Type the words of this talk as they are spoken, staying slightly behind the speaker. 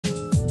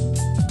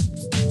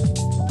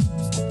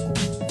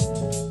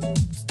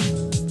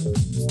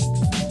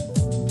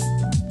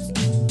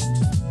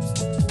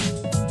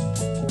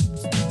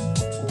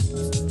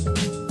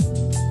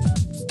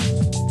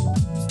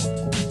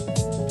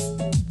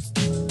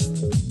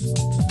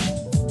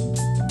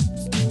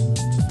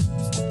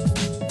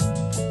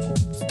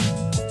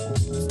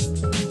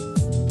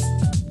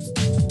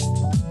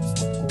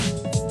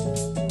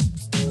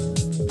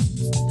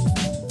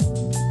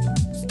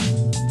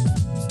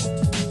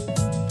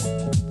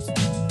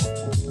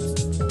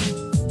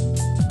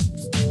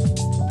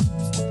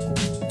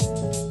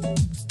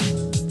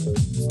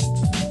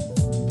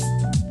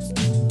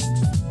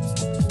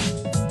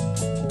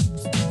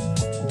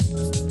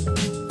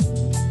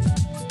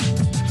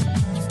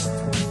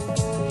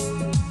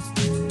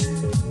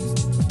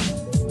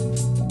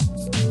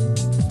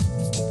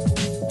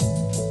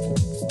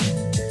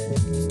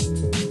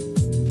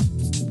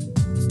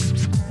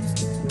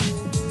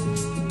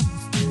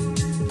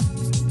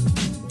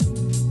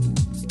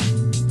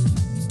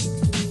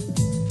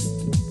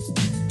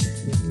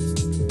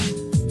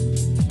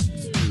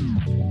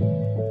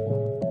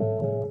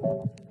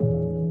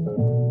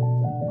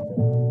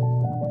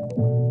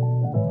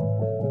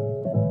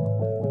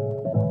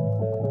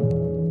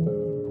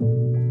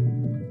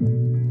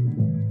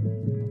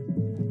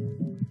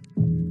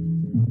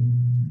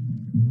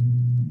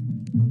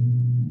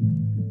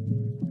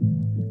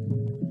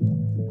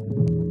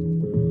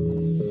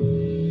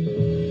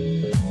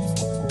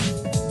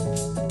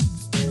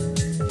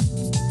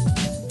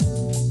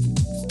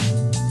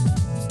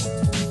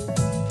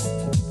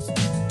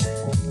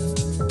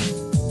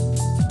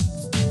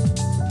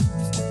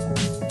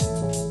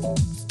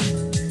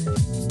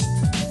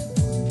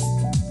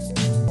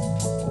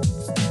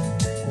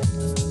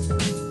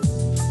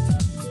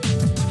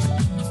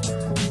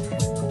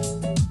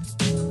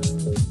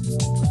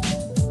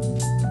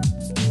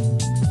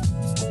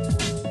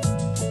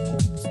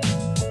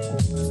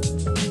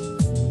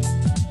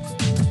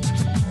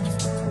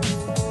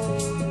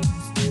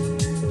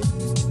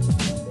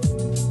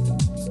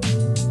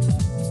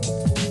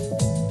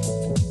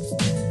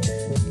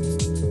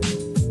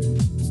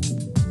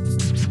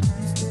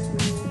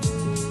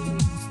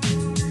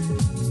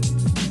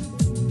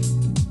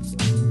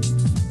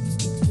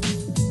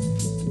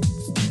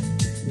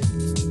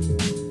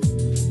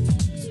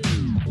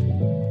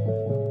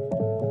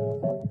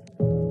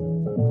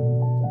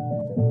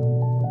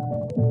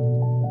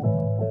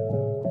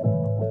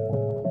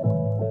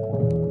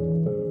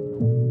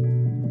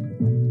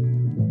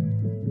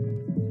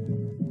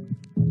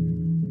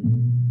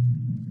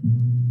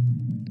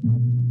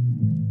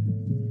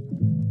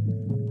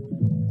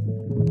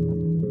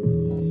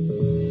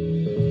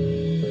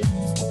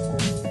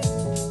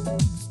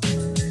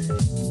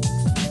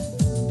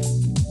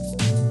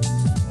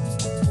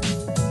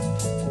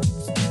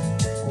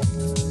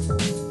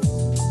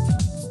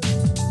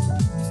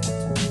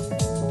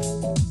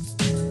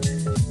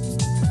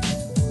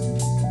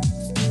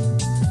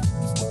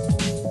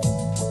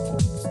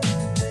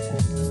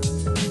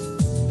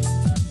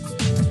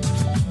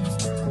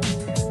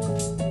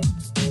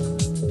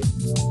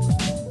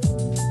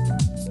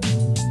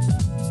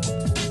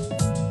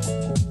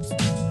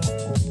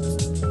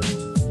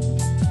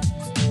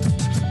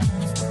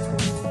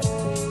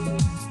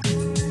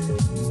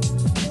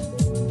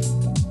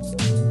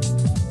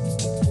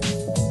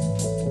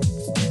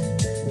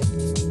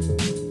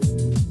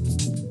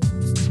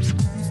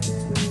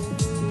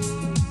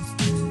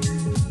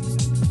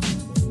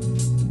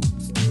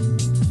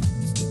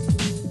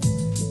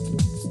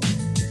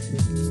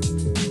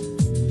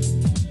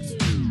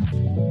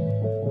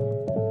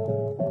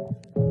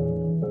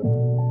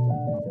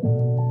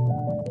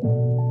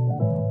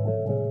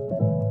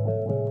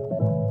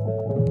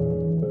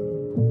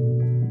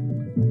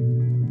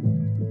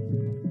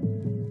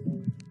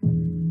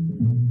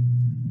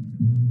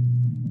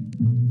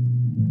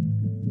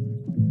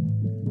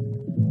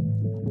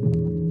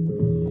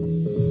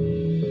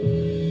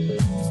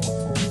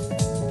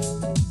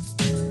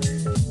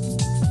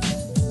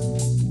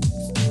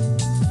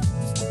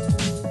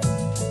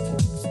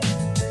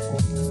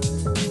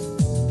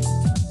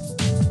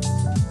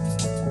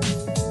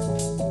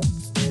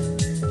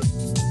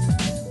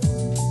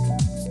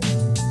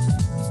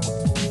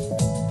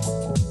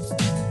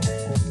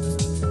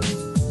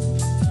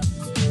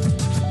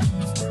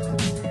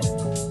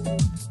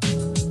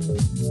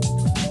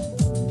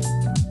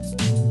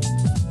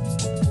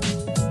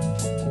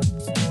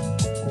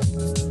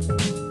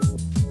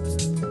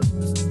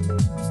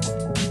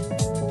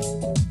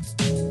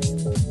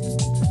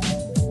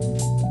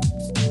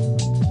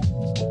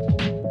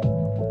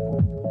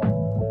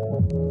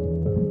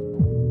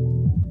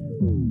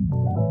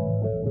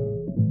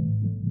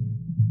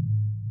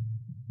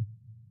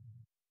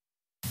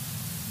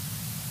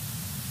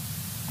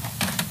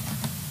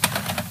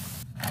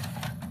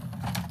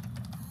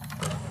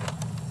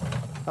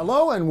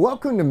Hello and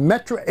welcome to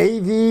Metra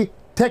AV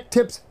Tech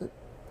Tips.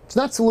 It's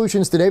not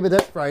solutions today, but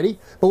that's Friday.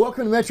 But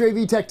welcome to Metra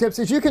AV Tech Tips.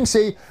 As you can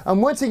see,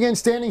 I'm once again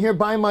standing here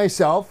by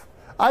myself.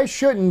 I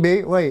shouldn't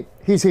be. Wait,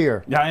 he's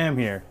here. Yeah, I am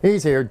here.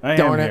 He's here.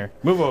 Darn it. Here.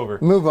 Move over.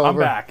 Move over. I'm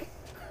back.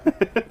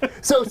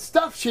 So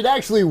stuff should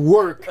actually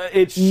work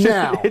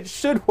now. It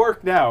should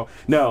work now.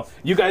 No,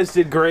 you guys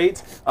did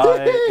great.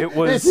 It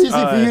was. It's easy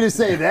for you to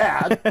say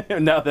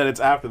that. Now that it's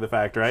after the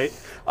fact, right?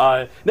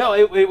 No,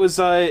 it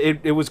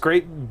was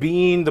great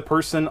being the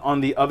person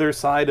on the other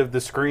side of the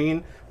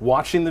screen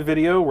watching the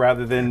video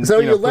rather than so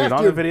you putting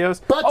on the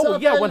videos. Oh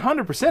yeah,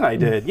 100% I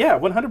did. Yeah,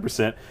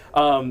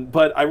 100%.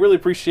 But I really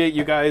appreciate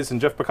you guys and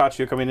Jeff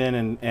Piccaccio coming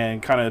in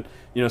and kind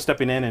of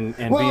stepping in and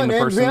being the person.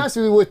 And to be honest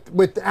with you,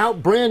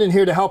 without Brandon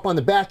here to help on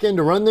the back end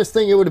to run this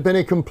thing, it would have been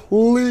a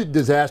complete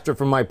disaster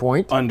from my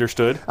point.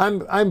 Understood.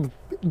 I'm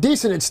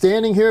decent at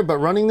standing here, but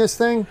running this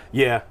thing?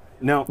 Yeah.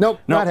 Nope,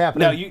 not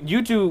happening. No,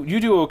 you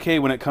do okay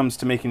when it comes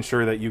to making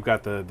sure that you've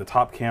got the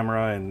top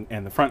camera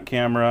and the front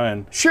camera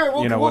and sure,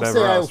 we'll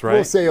whatever else, right?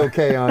 We'll say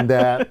okay on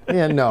that.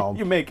 Yeah, no.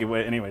 You make it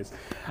anyways.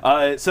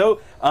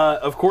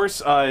 Of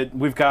course,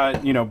 we've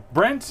got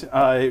Brent.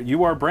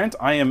 You are Brent.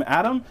 I am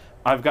Adam.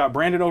 I've got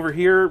Brandon over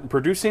here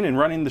producing and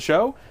running the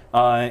show,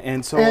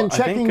 and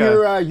checking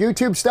your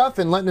YouTube stuff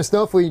and letting us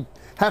know if we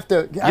have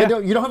to. Yeah.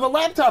 You don't have a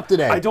laptop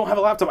today. I don't have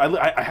a laptop.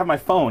 I have my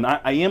phone.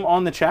 I am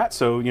on the chat,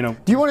 so Do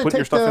you want to put take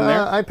your stuff in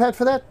there. iPad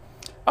for that?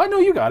 I know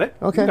you got it.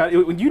 Okay.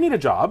 You need a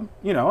job.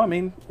 I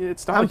mean,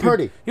 it's not. I'm like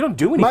purdy. You don't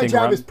do anything. My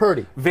job is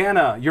purdy.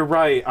 Vanna, you're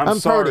right. I'm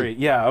sorry. Purdy.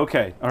 Yeah.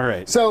 Okay. All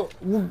right. So.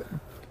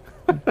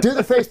 Do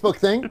the Facebook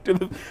thing.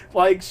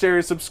 Like,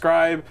 share,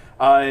 subscribe,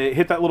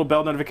 hit that little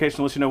bell notification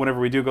to let you know whenever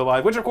we do go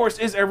live, which of course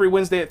is every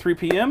Wednesday at 3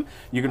 p.m.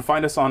 You can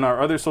find us on our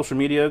other social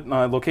media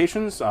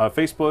locations,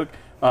 Facebook,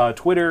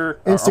 Twitter.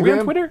 Instagram. Are we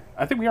on Twitter?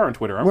 I think we are on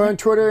Twitter, aren't we? We're on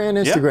Twitter and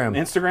Instagram.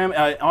 Yeah,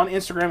 Instagram. On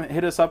Instagram,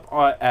 hit us up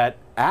at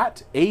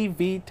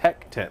AV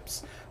Tech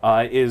Tips.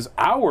 Is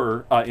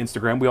our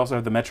Instagram. We also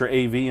have the Metra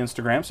AV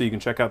Instagram, so you can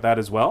check out that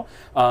as well.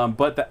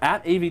 But the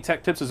 @AV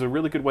Tech Tips is a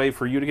really good way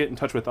for you to get in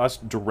touch with us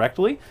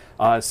directly.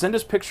 Send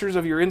us pictures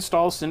of your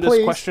installs. Send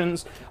us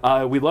questions.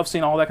 We love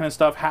seeing all that kind of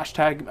stuff.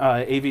 Hashtag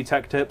AV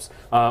Tech Tips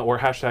or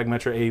hashtag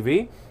Metra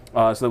AV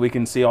so that we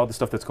can see all the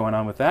stuff that's going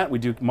on with that. We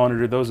do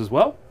monitor those as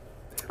well.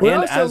 We'd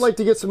also like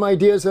to get some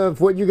ideas of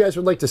what you guys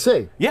would like to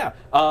see. Yeah,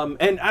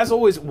 and as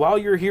always, while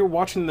you're here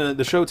watching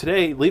the show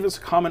today, leave us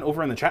a comment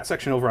over in the chat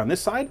section over on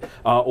this side,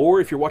 or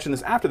if you're watching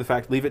this after the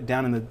fact, leave it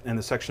down in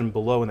the section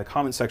below in the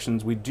comment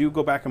sections. We do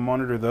go back and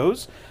monitor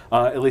those.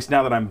 At least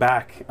now that I'm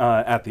back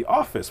at the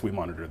office, we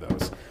monitor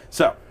those.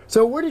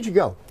 So where did you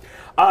go?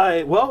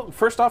 Well,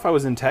 first off, I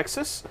was in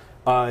Texas.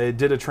 I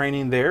did a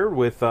training there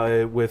with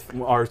three of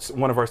our sales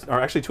reps.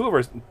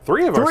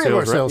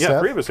 Yeah,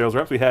 3 of our sales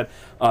reps. We had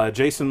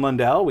Jason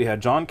Lundell, we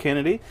had John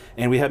Kennedy,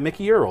 and we had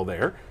Mickey Earl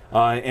there.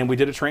 And we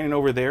did a training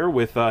over there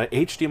with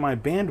HDMI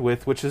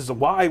bandwidth, which is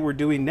why we're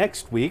doing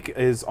next week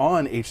is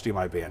on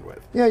HDMI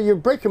bandwidth. Yeah, you're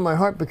breaking my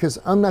heart because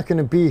I'm not going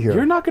to be here.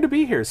 You're not going to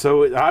be here.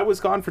 So I was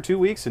gone for 2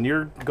 weeks, and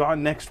you're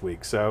gone next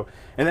week. So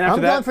and then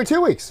after I'm gone for 2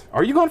 weeks.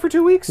 Are you gone for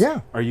 2 weeks?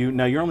 Yeah. Are you?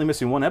 Now you're only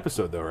missing 1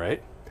 episode though,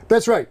 right?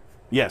 That's right.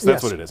 Yes,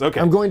 that's what it is. Okay.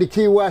 I'm going to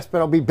Key West, but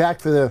I'll be back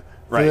for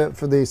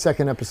the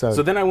second episode.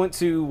 So then I went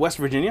to West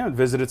Virginia and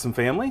visited some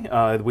family.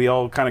 We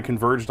all kind of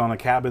converged on a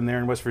cabin there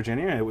in West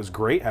Virginia. It was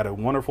great. Had a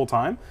wonderful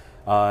time.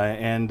 But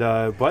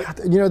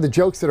the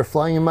jokes that are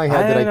flying in my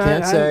head that I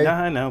can't say.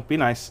 I know. Be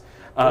nice.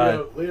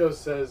 Leo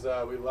says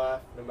we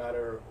laugh no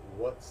matter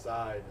what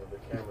side of the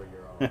camera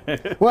you're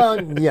on.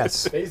 Well,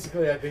 yes.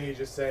 Basically, I think he's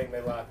just saying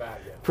they laugh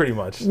at you. Pretty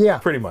much. Yeah.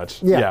 Pretty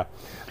much. Yeah. Yeah.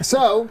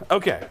 So.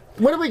 Okay.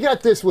 What do we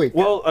got this week?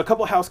 Well, a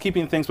couple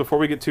housekeeping things before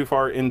we get too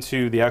far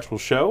into the actual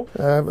show.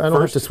 I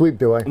don't have to sweep,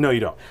 do I? No, you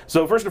don't.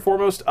 So first and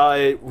foremost,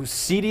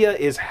 Cedia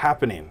is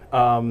happening.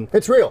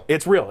 It's real.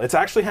 It's real. It's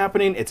actually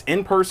happening. It's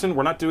in person.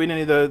 We're not doing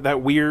any of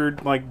that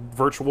weird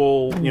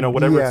virtual,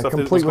 whatever stuff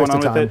that's going on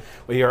with it.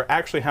 We are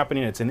actually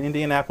happening. It's in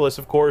Indianapolis,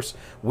 of course.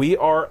 We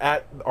are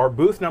at our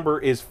booth number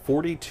is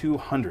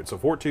 4200. So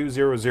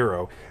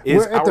 4200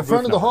 is We're at the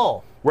front of the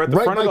hall. We're at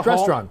the front of the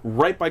hall,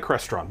 right by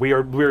Crestron.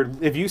 We're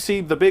if you see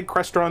the big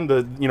Crestron,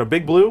 the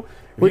big blue.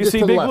 If you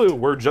see Big Blue,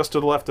 we're just to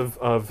the left of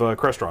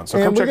Crestron. So come check us out.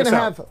 And we're going to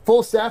have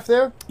full staff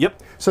there.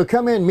 Yep. So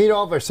come in, meet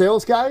all of our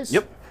sales guys.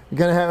 Yep. You're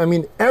going to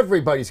have.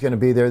 Everybody's going to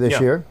be there this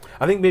year.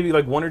 I think maybe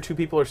 1 or 2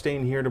 people are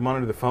staying here to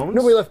monitor the phones.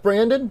 No, we left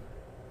Brandon.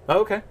 Oh,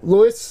 okay.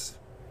 Lewis.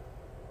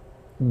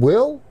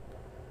 Will.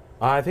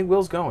 I think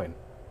Will's going.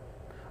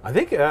 I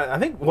think.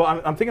 Well,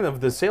 I'm thinking of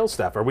the sales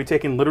staff. Are we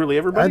taking literally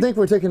everybody? I think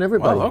we're taking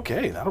everybody. Well,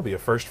 okay, that'll be a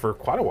first for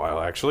quite a while,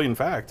 actually. In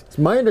fact, it's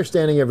my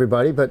understanding,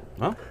 everybody, but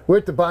we're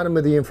at the bottom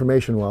of the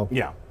information well.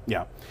 Yeah,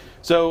 yeah.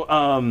 So,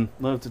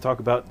 love to talk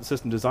about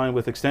system design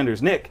with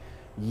extenders. Nick,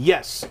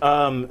 yes,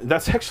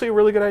 that's actually a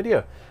really good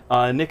idea.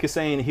 Nick is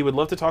saying he would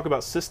love to talk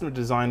about system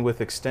design with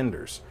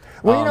extenders.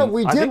 Well,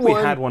 we did I think one.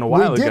 We had one a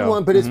while ago. We did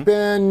one, but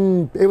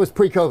it was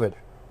pre-COVID.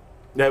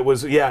 It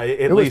was, yeah,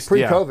 it was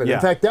pre-COVID. Yeah. In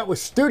fact, that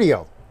was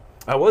studio.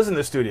 I was in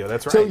the studio.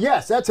 That's right. So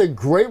yes, that's a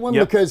great one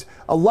because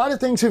a lot of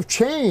things have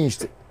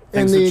changed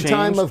in the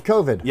time of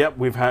COVID. Yep,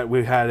 we've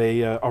had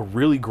a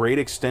really great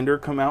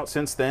extender come out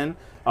since then.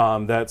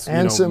 That's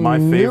some my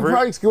favorite. new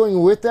products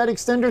going with that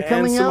extender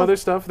coming and some out. other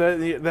stuff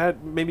that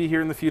maybe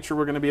here in the future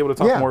we're going to be able to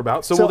talk more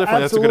about. So we'll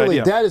definitely, absolutely, that's a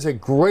good idea. That is a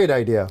great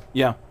idea.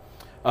 Yeah.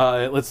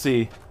 Let's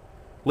see.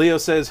 Leo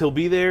says he'll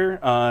be there.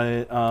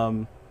 Let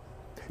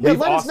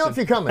us know if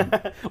you're coming.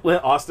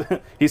 Austin,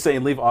 he's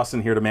saying leave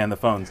Austin here to man the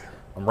phones.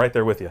 I'm right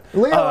there with you.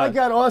 Leo, I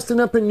got Austin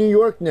up in New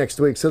York next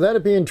week, so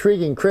that'd be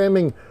intriguing,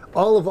 cramming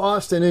all of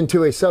Austin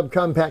into a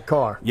subcompact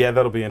car. Yeah,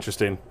 that'll be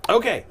interesting.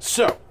 Okay,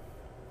 so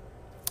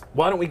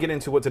why don't we get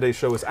into what today's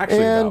show is actually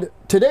about? And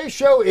today's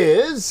show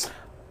is...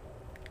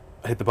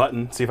 I hit the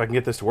button, see if I can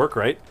get this to work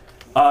right.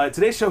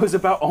 Today's show is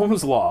about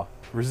Ohm's law.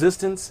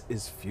 Resistance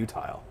is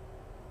futile.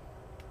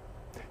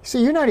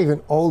 See, you're not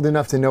even old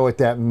enough to know what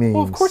that means.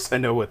 Well, of course I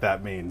know what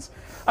that means.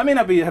 I may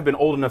not have been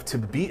old enough to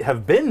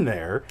have been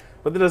there,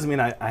 but that doesn't mean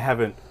I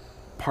haven't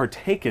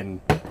partaken.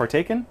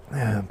 Partaken?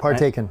 Yeah,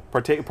 partaken.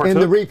 Partook? In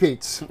the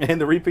repeats. In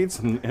the repeats?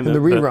 And the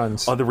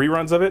reruns. The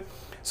reruns of it.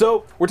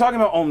 So we're talking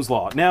about Ohm's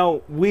law.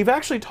 Now, we've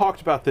actually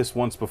talked about this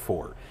once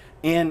before,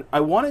 and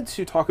I wanted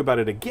to talk about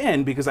it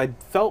again because I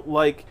felt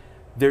like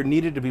there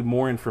needed to be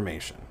more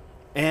information.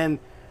 And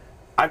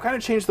I've kind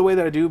of changed the way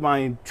that I do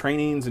my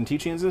trainings and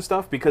teachings and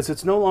stuff because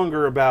it's no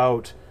longer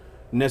about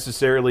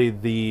necessarily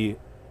the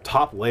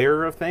top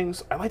layer of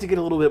things. I like to get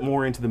a little bit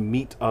more into the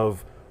meat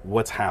of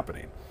what's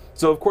happening.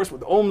 So, of course,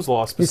 with Ohm's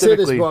law specifically...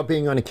 You say this about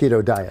being on a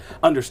keto diet.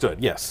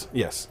 Understood, yes,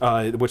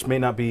 which may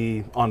not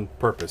be on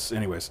purpose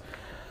anyways.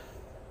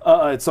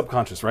 It's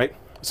subconscious, right?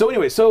 So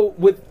anyway,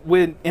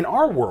 in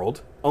our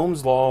world,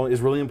 Ohm's law is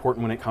really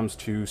important when it comes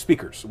to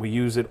speakers. We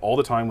use it all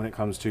the time when it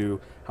comes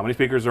to how many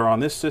speakers are on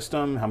this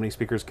system, how many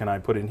speakers can I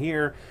put in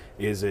here,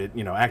 is it,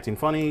 acting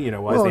funny,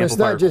 why is the amplifier quiet? It's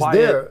not just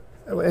there.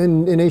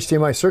 In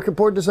HDMI circuit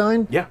board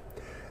design, yeah,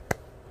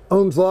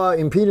 Ohm's law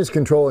impedance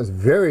control is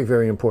very,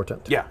 very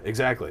important. Yeah,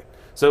 exactly.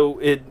 So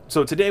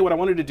today what I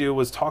wanted to do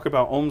was talk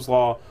about Ohm's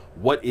law.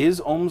 What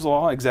is Ohm's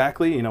law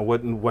exactly?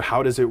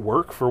 How does it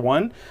work for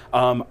one?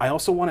 I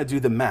also want to do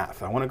the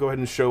math. I want to go ahead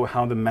and show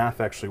how the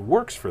math actually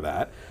works for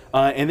that.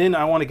 And then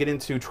I want to get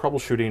into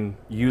troubleshooting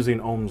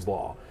using Ohm's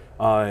law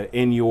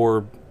in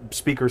your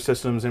speaker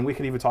systems. And we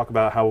can even talk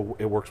about how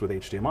it works with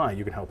HDMI.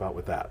 You can help out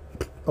with that.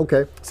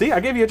 Okay. See, I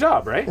gave you a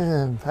job, right?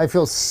 I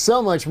feel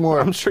so much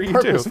more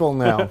purposeful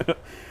now.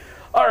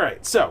 All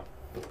right, so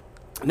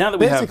now that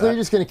we have basically, you're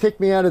just going to kick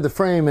me out of the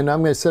frame, and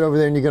I'm going to sit over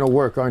there, and you're going to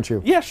work, aren't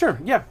you? Yeah, sure.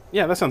 Yeah,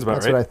 that sounds about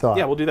right. That's what I thought.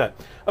 Yeah, we'll do that.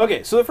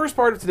 Okay, so the first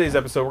part of today's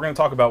episode, we're going to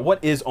talk about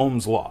what is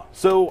Ohm's law.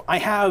 So I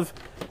have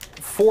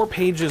 4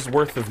 pages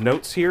worth of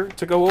notes here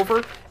to go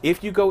over.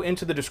 If you go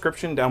into the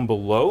description down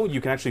below, you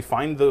can actually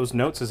find those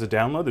notes as a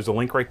download. There's a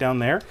link right down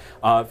there.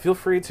 Feel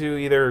free to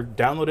either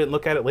download it and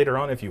look at it later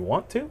on if you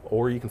want to,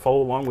 or you can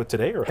follow along with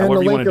today, or however you want to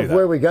do that. And the link of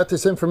where we got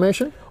this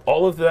information?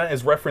 All of that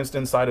is referenced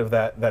inside of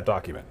that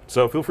document.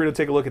 So feel free to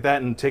take a look at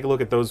that and take a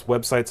look at those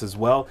websites as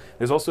well.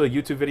 There's also a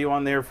YouTube video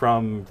on there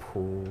from,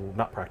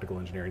 not Practical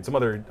Engineering, some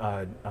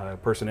other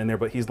person in there,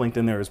 but he's linked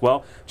in there as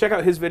well. Check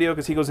out his video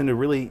because he goes into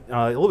really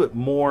a little bit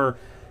more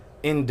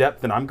in depth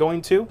than I'm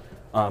going to,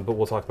 but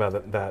we'll talk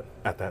about that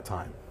at that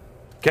time.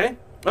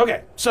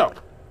 Okay, so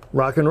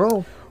rock and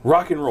roll.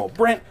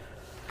 Brent,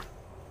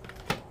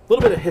 a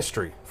little bit of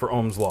history for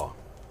Ohm's law.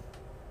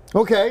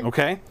 Okay.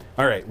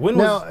 All right.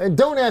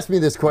 Don't ask me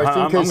this question.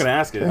 I'm going to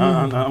ask it.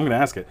 I'm going to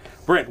ask it.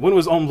 Brent, when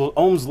was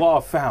Ohm's law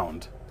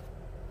found?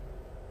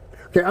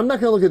 Okay, I'm not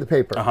going to look at the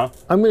paper.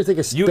 I'm going to take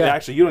a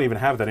step. You don't even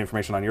have that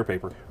information on your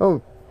paper. Oh,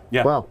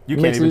 yeah. Wow. You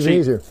Makes can't it even cheat.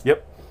 easier.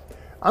 Yep.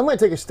 I'm going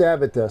to take a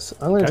stab at this.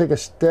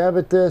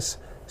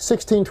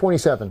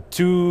 1627.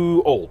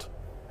 Too old.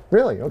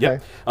 Really? Okay.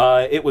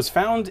 Yep. It was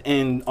found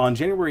on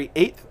January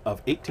 8th of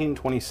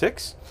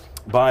 1826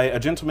 by a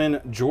gentleman,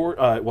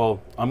 William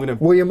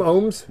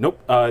Ohms? Nope.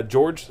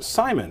 George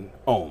Simon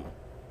Ohm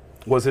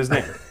was his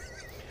name.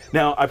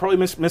 Now, I probably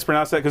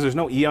mispronounced that because there's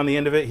no E on the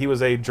end of it. He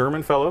was a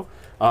German fellow.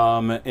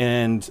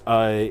 And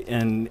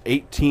in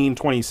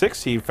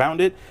 1826, he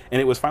found it,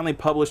 and it was finally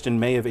published in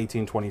May of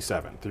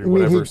 1827 through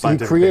whatever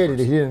scientific he created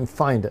papers. it, he didn't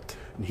find it.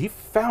 He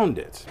found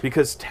it,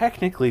 because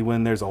technically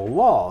when there's a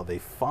law, they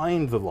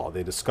find the law.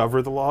 They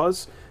discover the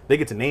laws. They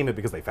get to name it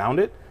because they found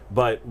it,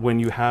 but when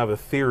you have a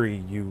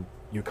theory, you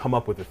come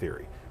up with a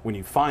theory. When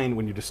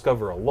you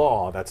discover a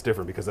law, that's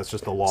different because that's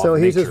just the law of nature.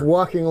 So he's just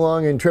walking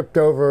along and tripped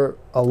over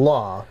a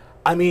law.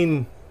 I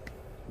mean,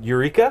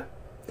 Eureka?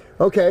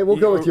 Okay, we'll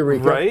go with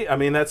Eureka. Right? I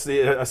mean, that's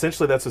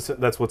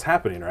what's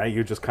happening, right?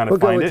 You just kind of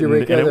find it and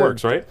it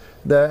works, right?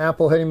 The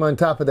apple hit him on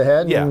top of the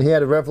head, Yeah. and he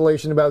had a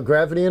revelation about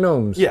gravity and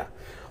ohms. Yeah.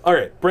 All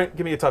right, Brent,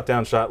 give me a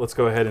top-down shot. Let's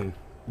go ahead and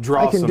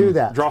draw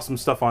some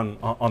stuff on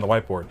the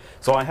whiteboard.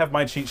 So I have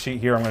my cheat sheet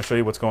here. I'm going to show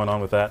you what's going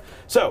on with that.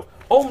 So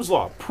Ohm's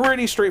law,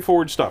 pretty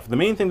straightforward stuff. The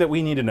main thing that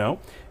we need to know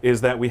is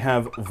that we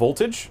have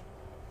voltage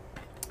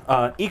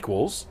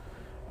equals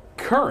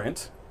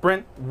current.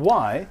 Brent,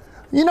 why?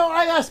 You know,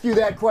 I asked you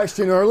that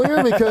question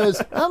earlier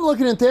because I'm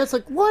looking at this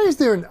like, why is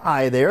there an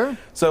I there?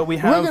 So we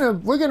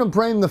have... We're gonna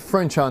blame the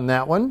French on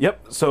that one.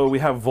 Yep, so we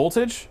have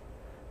voltage,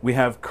 we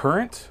have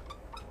current.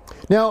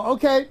 Now,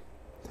 okay,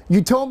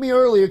 you told me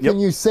earlier, can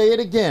you say it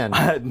again?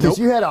 Because Nope.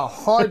 you had a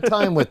hard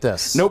time with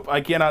this. Nope,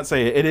 I cannot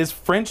say it. It is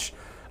French.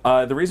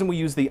 The reason we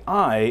use the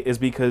I is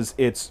because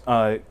it's,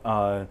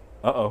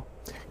 uh-oh.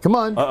 Come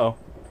on. Uh-oh.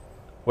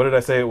 What did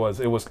I say it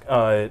was? It was,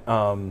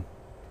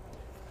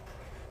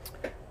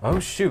 oh,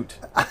 shoot.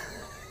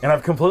 And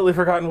I've completely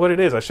forgotten what it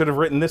is. I should have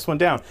written this one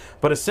down.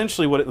 But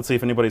essentially let's see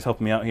if anybody's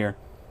helping me out here.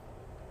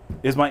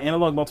 Is my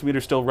analog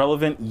multimeter still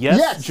relevant?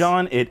 Yes,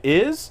 John, it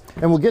is.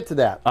 And we'll get to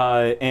that.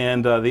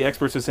 And the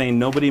experts are saying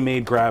nobody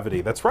made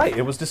gravity. That's right,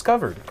 it was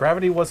discovered.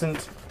 Gravity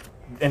wasn't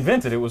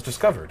invented, it was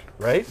discovered,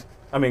 right?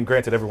 I mean,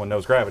 granted, everyone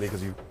knows gravity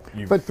because you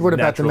But what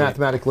about the naturally...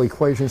 mathematical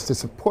equations to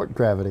support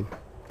gravity?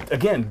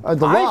 Again, the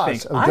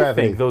laws of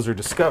gravity. I think those are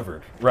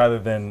discovered rather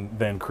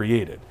than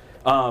created.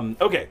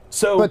 Okay,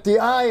 so... But the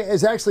I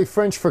is actually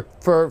French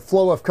for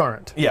flow of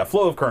current. Yeah,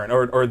 flow of current,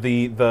 or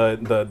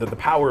the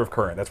power of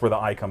current. That's where the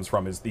I comes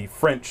from, is the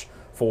French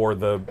for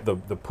the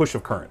push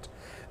of current.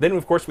 Then,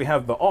 of course, we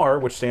have the R,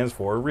 which stands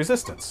for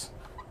resistance.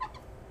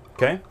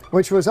 Okay?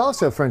 Which was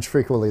also French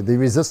frequently, the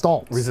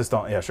resistance.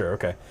 Resistance, yeah, sure,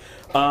 okay.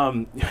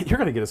 You're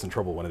going to get us in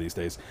trouble one of these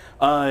days.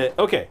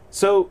 Okay,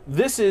 so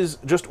this is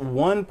just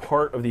one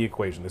part of the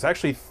equation. There's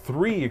actually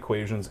 3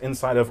 equations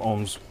inside of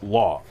Ohm's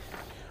law.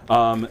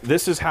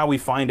 This is how we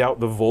find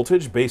out the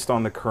voltage based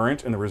on the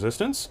current and the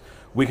resistance.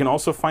 We can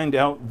also find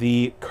out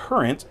the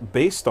current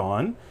based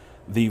on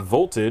the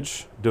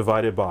voltage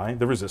divided by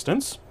the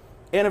resistance.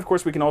 And of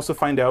course, we can also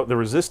find out the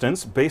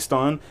resistance based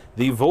on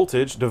the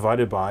voltage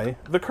divided by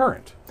the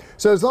current.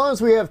 So as long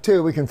as we have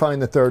 2, we can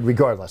find the third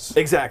regardless.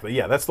 Exactly,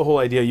 yeah, that's the whole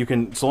idea. You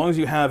can, so long as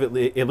you have at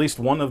least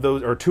one of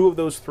those, or 2 of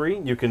those 3,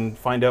 you can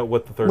find out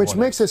what the third one is. Which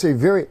makes this a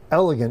very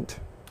elegant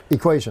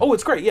equation. Oh,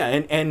 it's great, yeah,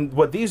 and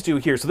what these do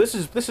here, so this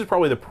is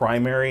probably the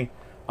primary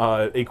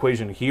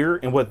equation here,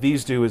 and what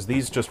these do is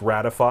these just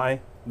ratify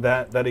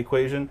that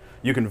equation.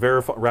 You can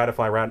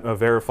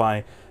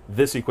verify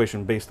this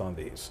equation based on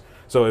these.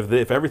 So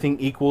if everything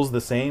equals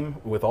the same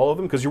with all of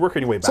them, because you're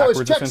working your way backwards,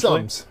 so it's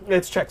essentially. checksums.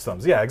 It's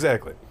checksums, yeah,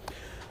 exactly.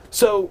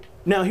 So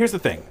now here's the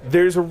thing.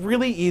 There's a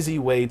really easy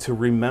way to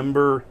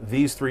remember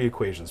these 3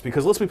 equations,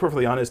 because let's be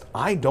perfectly honest,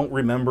 I don't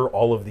remember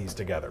all of these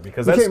together,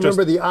 because that's can't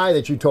remember the I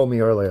that you told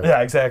me earlier.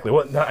 Yeah, exactly.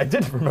 Well, no, I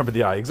didn't remember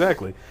the I,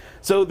 exactly.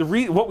 So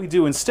what we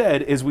do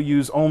instead is we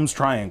use Ohm's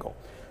triangle.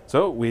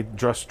 So we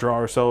just draw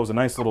ourselves a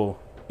nice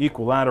little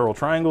equilateral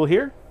triangle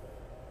here.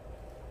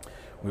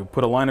 We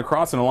put a line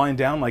across and a line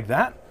down like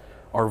that.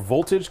 Our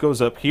voltage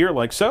goes up here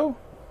like so.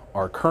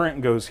 Our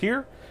current goes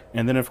here.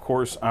 And then, of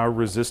course, our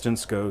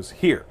resistance goes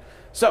here.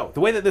 So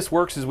the way that this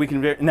works is we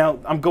can... Now,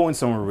 I'm going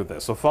somewhere with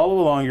this, so follow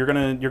along. You're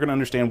gonna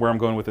understand where I'm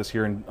going with this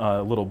here in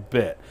a little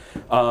bit.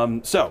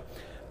 So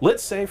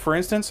let's say, for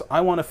instance,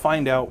 I want to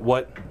find out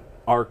what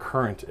our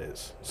current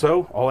is.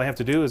 So all I have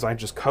to do is I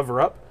just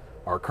cover up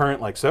our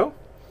current like so.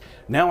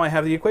 Now I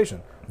have the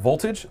equation.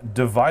 Voltage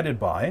divided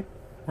by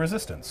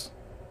resistance,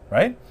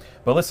 right?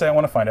 But let's say I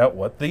want to find out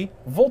what the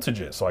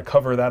voltage is. So I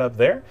cover that up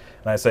there,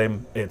 and I say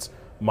it's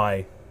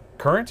my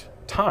current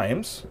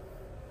times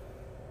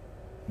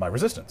my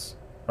resistance,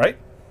 right?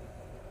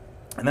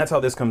 And that's how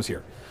this comes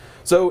here.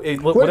 So what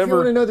if you whatever...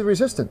 want to know the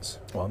resistance?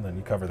 Well, then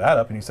you cover that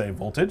up and you say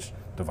voltage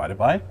divided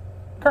by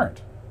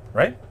current,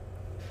 right?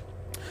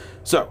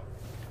 So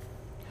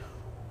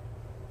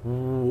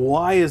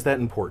why is that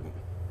important?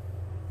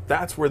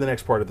 That's where the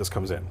next part of this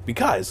comes in.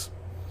 Because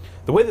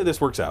the way that this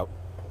works out,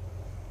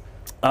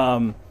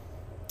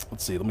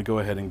 let's see, let me go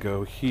ahead and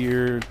go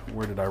here.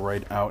 Where did I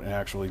write out an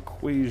actual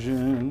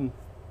equation?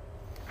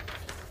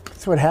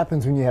 That's what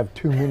happens when you have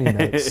too many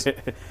notes.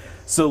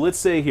 So let's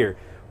say here,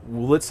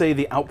 let's say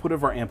the output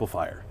of our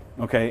amplifier,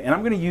 okay? And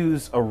I'm going to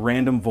use a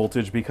random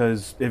voltage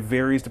because it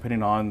varies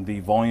depending on the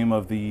volume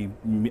of the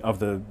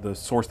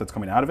source that's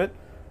coming out of it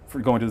for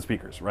going to the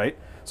speakers, right?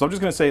 So I'm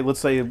just going to say,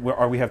 let's say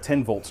we have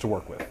 10 volts to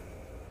work with.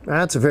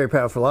 That's a very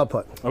powerful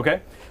output.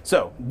 Okay,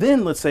 so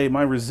then let's say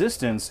my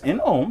resistance in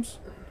ohms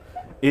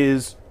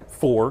is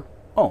 4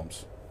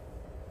 ohms.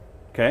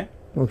 Okay?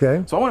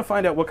 Okay. So I want to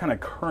find out what kind of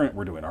current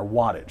we're doing, our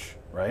wattage,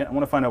 right? I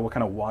want to find out what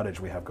kind of wattage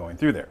we have going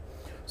through there.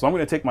 So I'm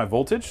going to take my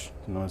voltage,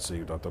 and let's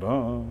see,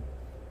 Dun,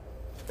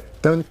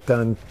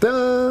 dun,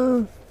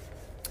 dun.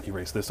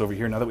 Erase this over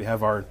here now that we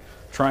have our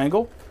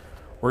triangle.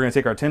 We're going to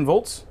take our 10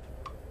 volts,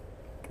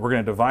 we're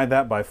going to divide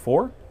that by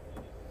 4,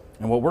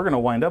 and what we're going to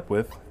wind up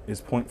with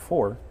is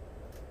 0.4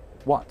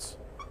 watts.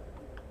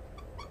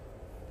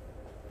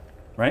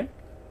 Right?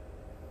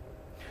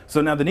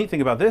 So now the neat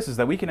thing about this is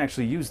that we can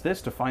actually use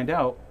this to find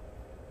out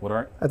what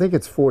our... I think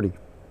it's 40.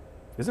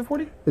 Is it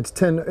 40? It's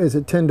 10. Is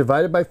it 10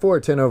 divided by 4 or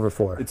 10 over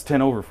 4? It's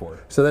 10 over 4.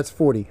 So that's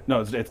 40.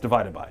 No, it's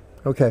divided by.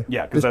 Okay.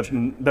 Yeah, because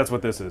that's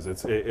what this is.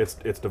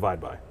 It's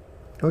divide by.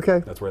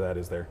 Okay. That's where that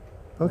is there.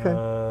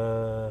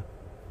 Okay.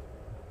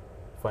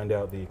 Find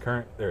out the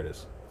current. There it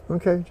is.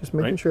 Okay, just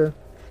making Right? sure.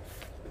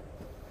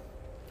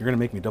 You're going to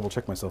make me double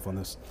check myself on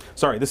this.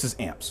 Sorry, this is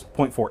amps,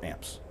 0.4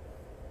 amps.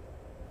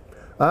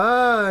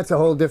 Ah, that's a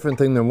whole different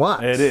thing than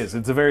watts. It is.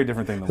 It's a very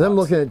different thing than watts. I'm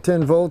looking at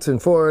 10 volts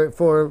and 4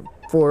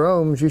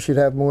 ohms. You should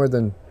have more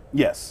than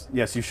Yes,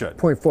 yes, you should.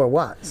 0.4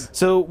 watts.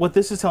 So what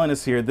this is telling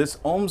us here, this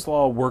Ohm's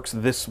law works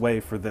this way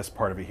for this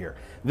part of it here.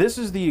 This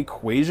is the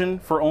equation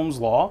for Ohm's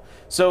law.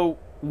 So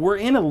we're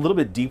in a little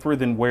bit deeper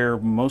than where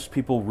most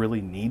people really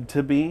need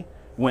to be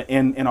when,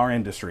 in our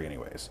industry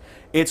anyways.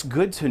 It's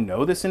good to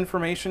know this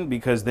information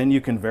because then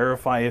you can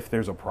verify if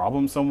there's a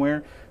problem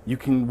somewhere. You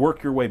can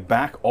work your way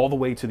back all the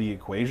way to the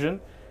equation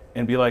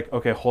and be like,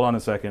 okay, hold on a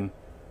second.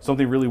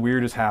 Something really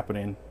weird is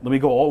happening. Let me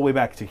go all the way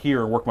back to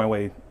here, work my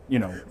way, you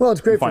know. Well,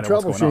 it's great for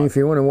troubleshooting if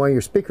you wonder why your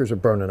speakers are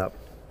burning up.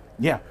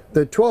 Yeah.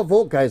 The 12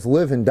 volt guys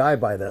live and die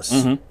by this.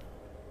 Mm-hmm.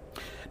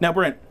 Now,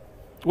 Brent,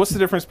 what's the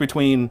difference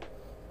between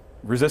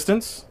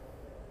resistance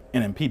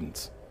and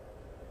impedance?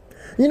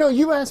 You know,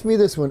 you asked me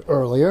this one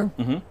earlier,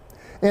 Mm-hmm.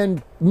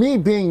 and me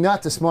being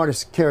not the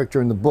smartest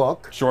character in the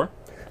book, Sure.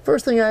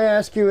 first thing I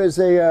ask you is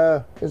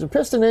a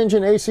piston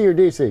engine AC or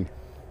DC?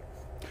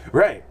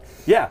 Right.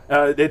 Yeah.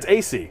 It's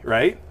AC,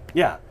 right?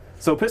 Yeah.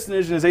 So piston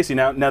engine is AC.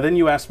 Now then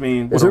you ask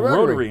me what It's a a rotary.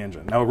 rotary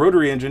engine. Now a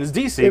rotary engine is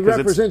DC. It 'cause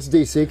represents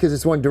DC because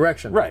it's one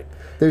direction. Right.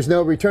 There's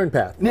no return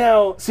path.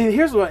 Now, see,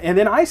 here's what, and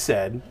then I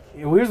said,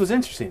 here's what's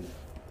interesting.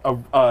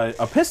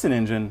 A piston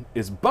engine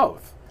is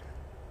both.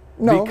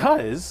 No,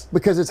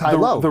 Because it's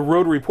high-low. the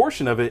rotary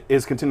portion of it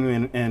is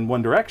continuing in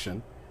one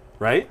direction,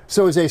 right?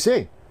 So is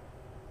AC.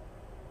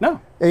 No.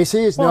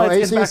 AC is Well, no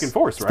it's AC. back and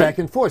forth, It's right? back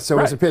and forth. So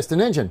is Right. a piston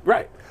engine.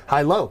 Right.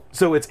 High-low.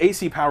 So it's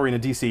AC powering a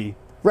DC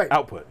Right.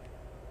 output.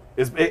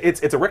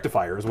 It's a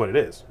rectifier is what it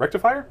is.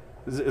 Rectifier?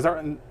 Is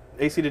that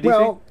AC to DC?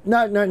 Well,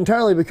 not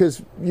entirely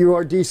because you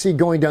are DC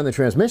going down the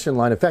transmission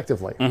line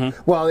effectively.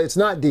 Mm-hmm. Well, it's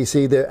not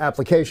DC. The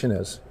application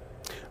is.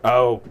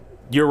 Oh,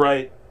 you're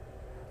right,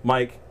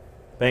 Mike.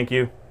 Thank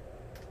you.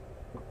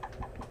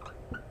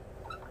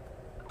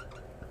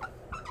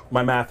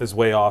 My math is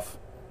way off.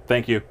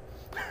 Thank you.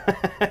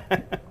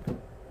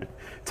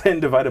 10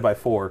 divided by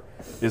 4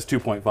 is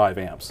 2.5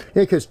 amps.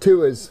 Yeah, because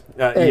 2 is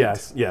 8.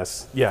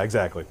 Yes. Yeah,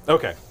 exactly.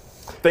 Okay.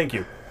 Thank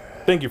you.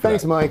 Thank you for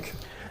Thanks, that. Mike.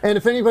 And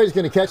if anybody's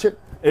going to catch it,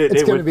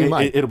 it's going to be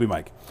Mike. It'll be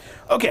Mike.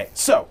 Okay,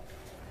 so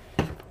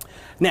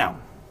now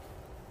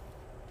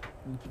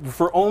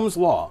for Ohm's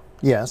law,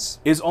 Yes.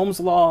 is Ohm's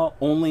law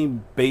only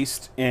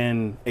based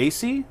in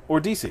AC or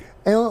DC?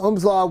 And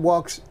Ohm's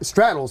law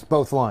straddles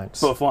both lines.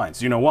 Both lines.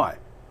 Do you know why?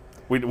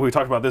 We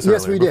talked about this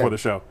Yes, earlier we before did. the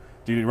show.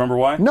 Do you remember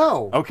why?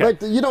 No. Okay.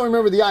 But you don't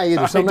remember the I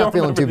either, so I'm I not don't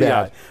feeling too remember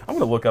the bad. eye. I'm going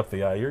to look up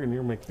the eye. You're going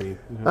to make me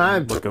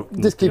look up.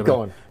 Just keep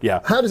going.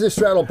 Yeah. How does it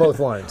straddle both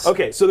lines?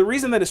 Okay, so the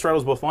reason that it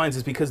straddles both lines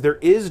is because there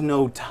is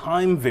no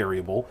time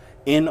variable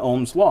in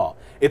Ohm's law.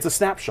 It's a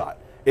snapshot.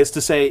 It's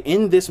to say,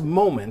 in this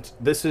moment,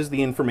 this is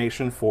the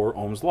information for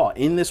Ohm's law.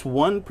 In this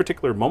one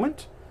particular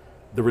moment,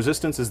 the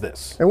resistance is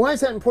this. And why is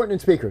that important in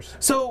speakers?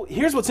 So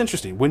here's what's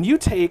interesting. When you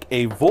take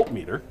a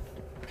voltmeter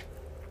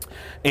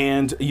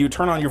and you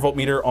turn on your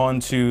voltmeter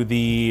onto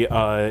the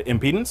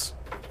impedance,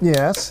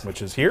 Yes.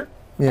 which is here,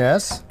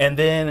 Yes. and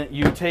then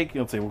you take,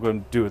 let's say we're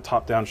going to do a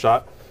top-down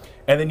shot,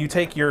 and then you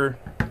take your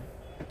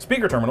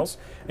speaker terminals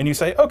and you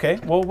say, okay,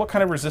 well, what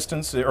kind of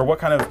resistance or what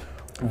kind of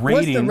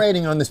rating? What's the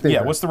rating on the speaker?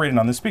 Yeah, what's the rating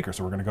on this speaker?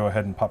 So we're going to go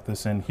ahead and pop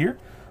this in here.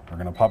 We're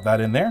going to pop that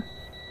in there.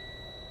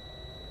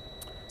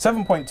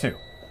 7.2.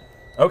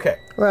 Okay.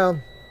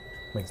 Well,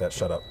 Make that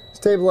shut up.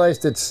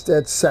 stabilized at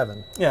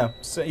 7. Yeah.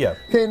 So, yeah.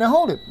 Okay, now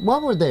hold it.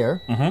 While we're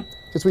there,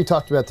 because we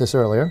talked about this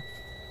earlier.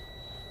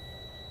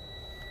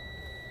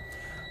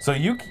 So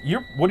you're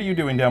what are you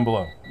doing down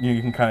below? You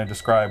can kind of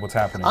describe what's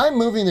happening. I'm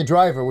moving the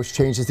driver, which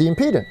changes the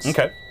impedance.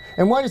 Okay.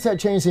 And why does that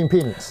change the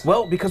impedance?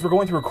 Well, because we're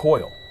going through a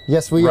coil.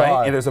 Yes, we Right?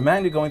 are. And there's a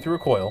magnet going through a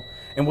coil,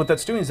 and what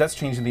that's doing is that's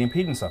changing the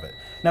impedance of it.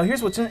 Now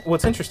here's what's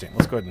interesting.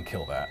 Let's go ahead and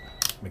kill that.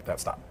 Make that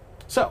stop.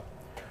 So,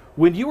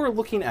 when you are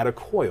looking at a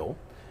coil,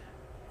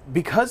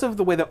 because of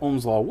the way that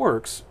Ohm's law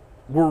works,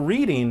 we're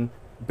reading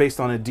based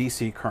on a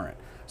DC current.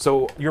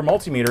 So your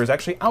multimeter is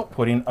actually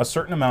outputting a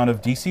certain amount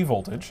of DC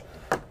voltage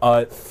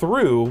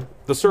through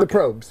the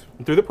circuit.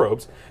 Through the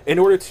probes, in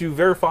order to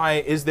verify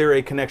is there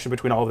a connection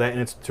between all of that,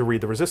 and it's to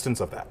read the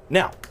resistance of that.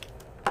 Now,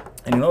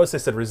 and you notice I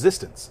said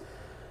resistance.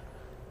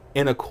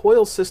 In a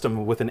coil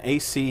system with an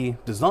AC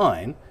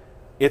design,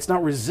 it's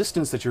not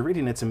resistance that you're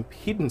reading, it's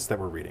impedance that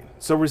we're reading.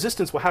 So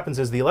resistance, what happens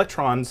is the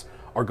electrons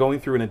are going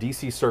through in a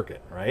DC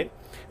circuit, right?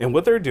 And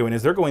what they're doing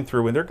is they're going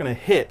through and they're going to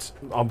hit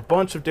a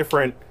bunch of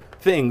different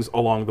things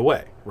along the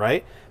way,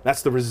 right?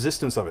 That's the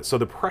resistance of it. So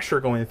the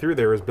pressure going through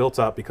there is built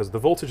up because the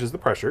voltage is the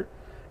pressure,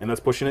 and that's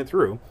pushing it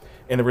through.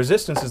 And the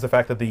resistance is the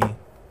fact that the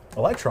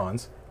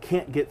electrons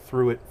can't get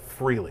through it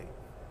freely,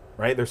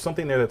 right? There's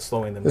something there that's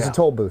slowing them down. There's a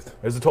toll booth.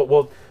 There's a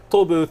toll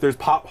booth, there's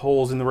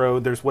potholes in the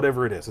road, there's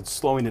whatever it is. It's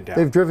slowing it down.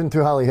 They've driven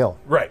through Holly Hill.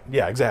 Right,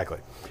 yeah, exactly.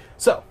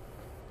 So,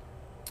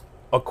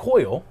 a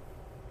coil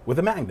with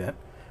a magnet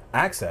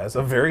acts as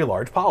a very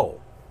large pothole,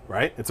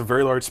 right? It's a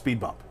very large speed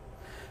bump.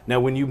 Now,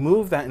 when you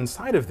move that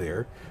inside of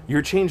there,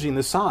 you're changing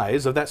the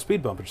size of that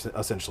speed bump,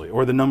 essentially,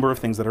 or the number of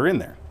things that are in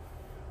there.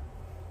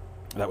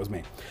 That was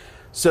me.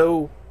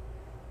 So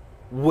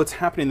what's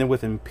happening then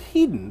with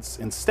impedance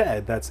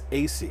instead, that's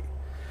AC.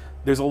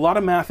 There's a lot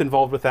of math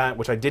involved with that,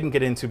 which I didn't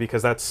get into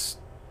because that's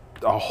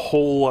a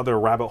whole other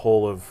rabbit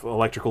hole of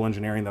electrical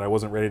engineering that I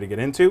wasn't ready to get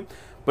into.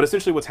 But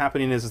essentially what's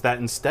happening is that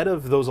instead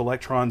of those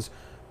electrons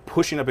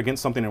pushing up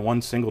against something in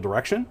one single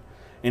direction,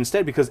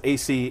 instead, because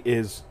AC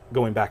is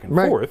going back and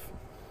forth,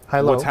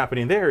 what's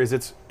happening there is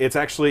it's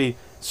actually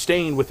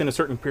staying within a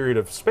certain period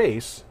of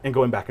space and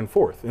going back and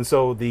forth. And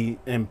so the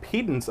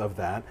impedance of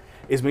that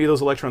is maybe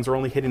those electrons are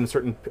only hitting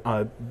certain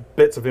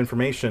bits of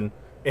information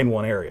in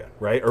one area,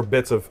 right? Or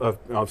bits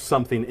of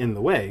something in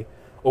the way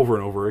over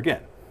and over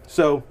again.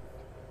 So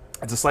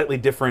it's a slightly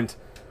different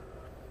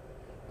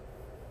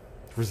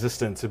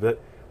resistance,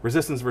 but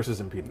resistance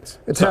versus impedance.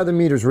 It's how the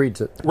meters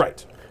reads it.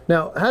 Right.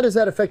 Now, how does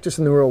that affect us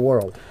in the real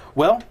world?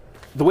 Well,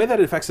 the way that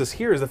it affects us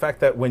here is the fact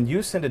that when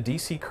you send a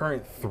DC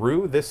current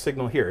through this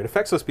signal here, it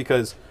affects us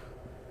because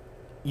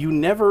you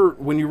never,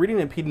 when you're reading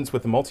impedance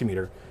with the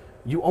multimeter,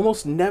 you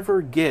almost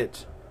never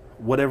get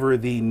whatever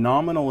the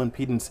nominal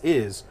impedance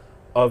is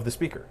of the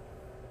speaker,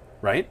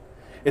 right?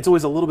 It's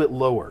always a little bit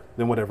lower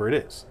than whatever it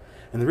is.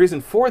 And the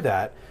reason for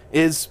that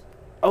is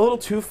a little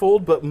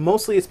twofold, but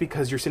mostly it's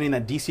because you're sending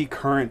that DC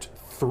current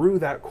through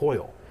that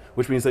coil,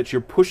 which means that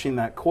you're pushing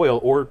that coil,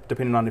 or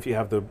depending on if you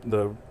have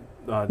the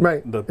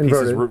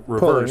pieces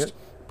reversed,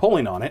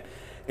 pulling on it.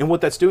 And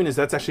what that's doing is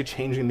that's actually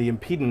changing the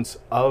impedance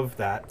of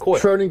that coil.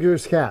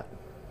 Schrodinger's cat.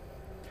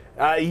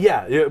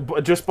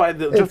 Just by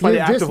the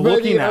act of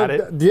looking at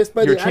it, just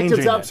by the act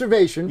of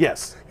observation,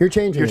 yes, you're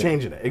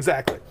changing it,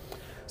 exactly.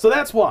 So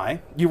that's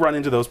why you run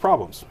into those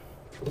problems.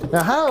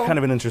 Now, how? Kind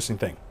of an interesting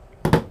thing.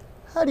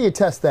 How do you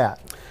test that?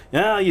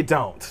 No, you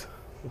don't.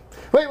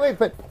 Wait,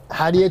 but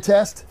how do you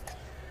test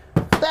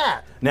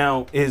that?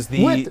 Now, is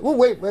the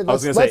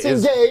let's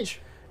engage.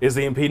 Is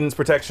the impedance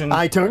protection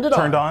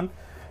turned on?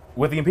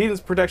 With the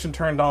impedance protection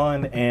turned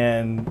on,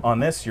 and on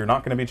this, you're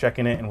not going to be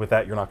checking it, and with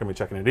that, you're not going to be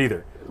checking it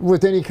either.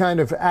 With any kind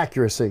of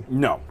accuracy.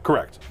 No,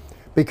 correct.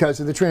 Because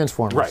of the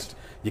transformers. Right.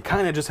 You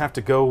kind of just have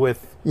to go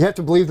with... You have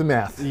to believe the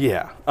math.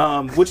 Yeah,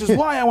 which is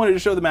why I wanted to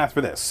show the math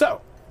for this.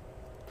 So,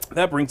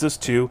 that brings us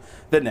to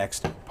the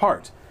next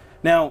part.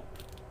 Now,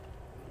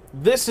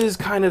 this is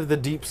kind of the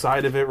deep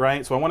side of it,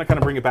 right? So I want to kind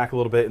of bring it back a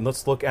little bit, and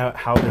let's look at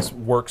how this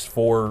works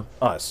for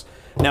us.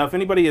 Now, if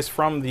anybody is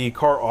from the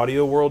car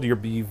audio world, you'll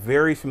be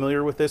very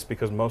familiar with this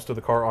because most of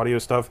the car audio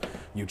stuff,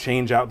 you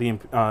change out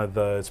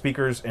the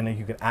speakers, and then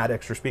you can add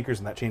extra speakers,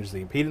 and that changes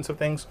the impedance of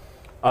things.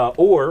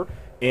 Or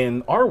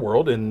in our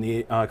world, in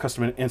the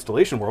custom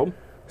installation world,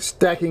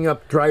 stacking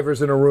up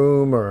drivers in a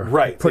room, or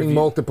putting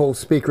multiple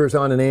speakers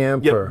on an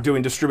amp. Yep, or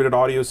doing distributed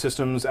audio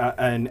systems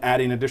and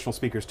adding additional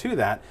speakers to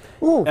that.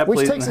 Ooh,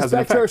 which takes us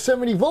back to our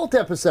 70-volt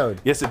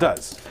episode. Yes, it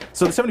does.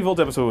 So the 70-volt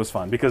episode was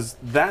fun because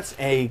that's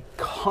a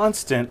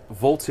constant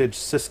voltage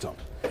system,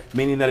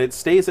 meaning that it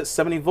stays at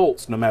 70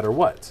 volts no matter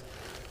what.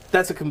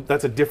 That's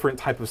a different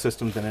type of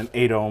system than an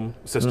 8-ohm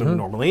system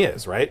normally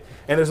is, right?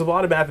 And there's a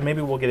lot of math, and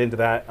maybe we'll get into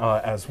that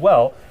as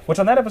well, which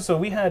on that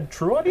episode we had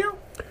True Audio?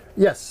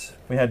 Yes.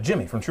 We had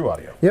Jimmy from True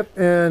Audio. Yep,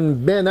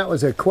 and man, that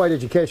was a quite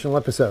educational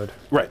episode.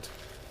 Right.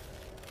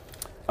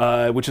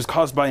 Which is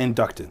caused by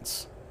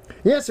inductance.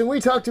 Yes, and we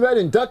talked about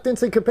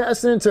inductance and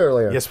capacitance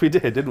earlier. Yes, we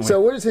did, didn't we? So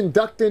what does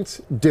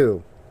inductance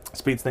do?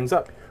 Speeds things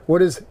up. What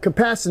does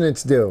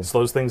capacitance do?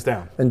 Slows things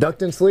down.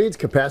 Inductance leads,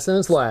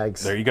 capacitance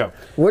lags. There you go.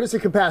 What is a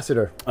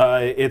capacitor?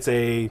 It's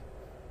a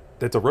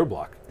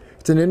roadblock.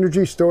 It's an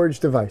energy storage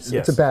device.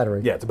 Yes. It's a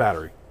battery. Yeah, it's a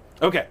battery.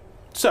 Okay,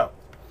 so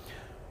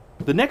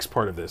the next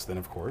part of this then,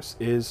 of course,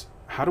 is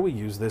how do we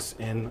use this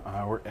in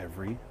our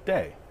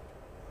everyday?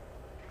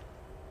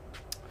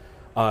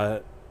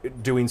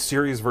 Doing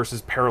series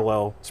versus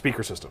parallel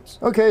speaker systems.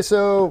 Okay,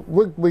 so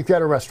we've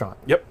got a restaurant.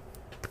 Yep.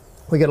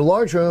 We got a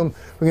large room.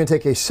 We're going to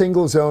take a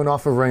single zone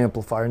off of our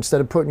amplifier instead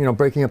of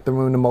breaking up the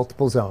room into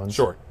multiple zones.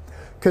 Sure.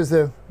 Because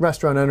the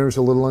restaurant owner is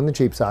a little on the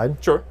cheap side.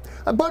 Sure.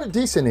 I bought a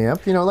decent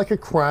amp, like a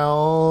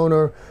Crown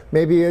or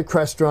maybe a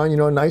Crestron,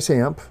 a nice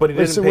amp. But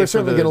we're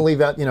certainly going to leave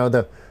out,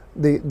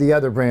 the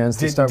other brands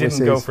to start with.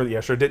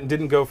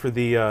 Didn't go for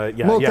the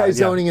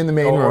multi-zoning in the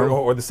main room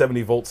or the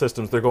 70-volt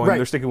systems.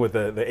 They're sticking with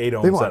the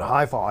 8-ohm. They want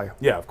hi-fi.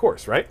 Yeah, of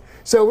course, right?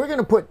 So we're going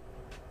to put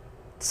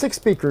 6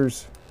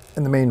 speakers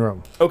in the main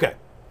room. Okay.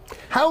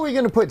 How are we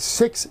going to put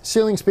 6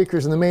 ceiling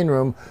speakers in the main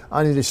room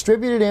on a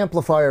distributed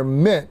amplifier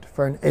meant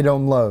for an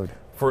 8-ohm load?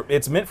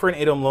 It's meant for an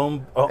 8-ohm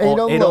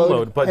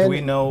load, but do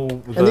we know?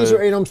 And these are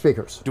 8-ohm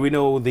speakers. Do we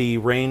know the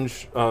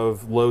range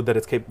of load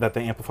that the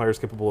amplifier is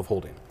capable of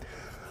holding?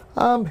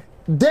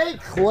 They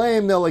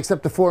claim they'll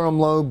accept a 4-ohm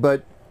load,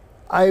 but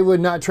I would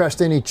not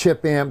trust any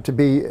chip amp to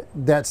be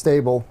that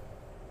stable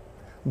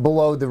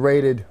below the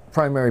rated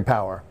primary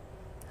power.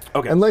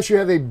 Okay. Unless you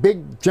have a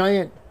big,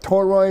 giant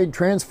toroid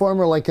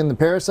transformer like in the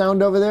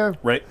Parasound over there,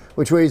 right,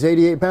 which weighs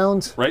 88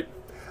 pounds. Right.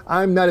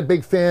 I'm not a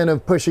big fan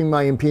of pushing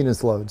my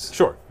impedance loads.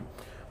 Sure.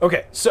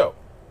 Okay, so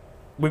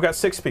we've got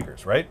 6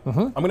 speakers, right?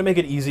 I'm going to make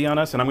it easy on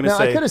us, and I'm going to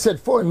say... I could have said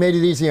 4 and made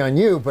it easy on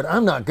you, but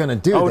I'm not going to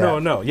do that. Oh,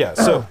 no, yeah.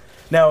 So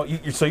Now,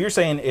 so you're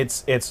saying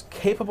it's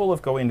capable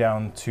of going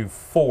down to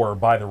 4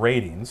 by the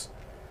ratings,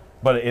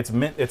 but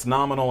it's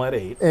nominal at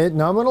 8.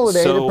 Nominal at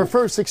 8. So It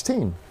prefers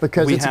 16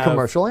 because it's a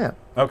commercial amp.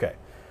 Okay.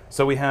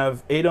 So we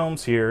have 8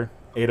 ohms here,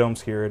 8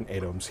 ohms here, and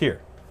 8 ohms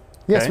here.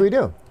 Yes, Okay? we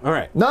do. All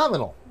right.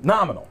 Nominal.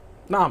 Nominal.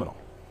 Well,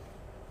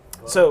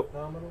 So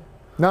nominal?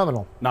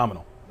 Nominal.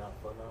 nominal. Not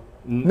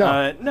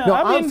phenomenal. No,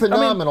 I'm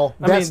phenomenal.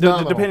 That's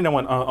nominal. Depending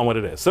on what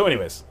it is. So,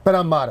 anyways, But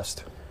I'm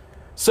modest.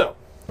 so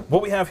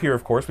what we have here,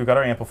 of course, we've got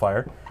our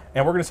amplifier,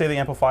 and we're going to say the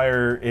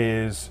amplifier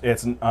is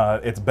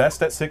it's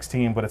best at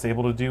 16, but it's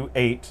able to do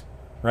 8,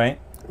 right?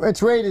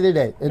 It's rated at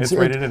 8. It's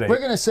rated at 8. We're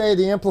going to say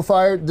the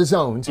amplifier, the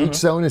zones, each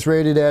zone is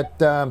rated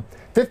at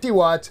 50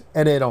 watts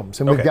at 8 ohms.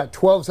 And we've Okay. got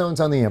 12 zones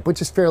on the amp,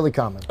 which is fairly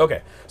common.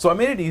 Okay, so I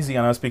made it easy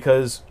on us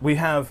because we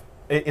have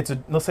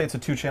let's say it's a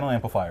 2-channel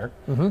amplifier,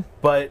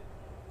 but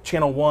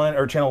channel 1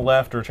 or channel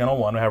left or channel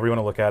 1, however you want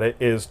to look at it,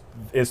 is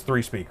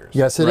 3 speakers.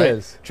 Yes, it right?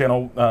 is.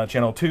 Channel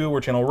 2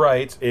 or channel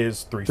right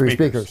is 3 Three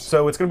speakers. speakers.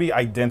 So it's going to be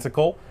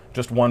identical,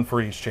 just one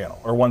for each channel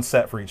or one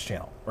set for each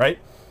channel, right?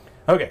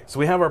 Okay, so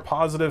we have our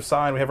positive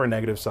side, we have our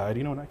negative side.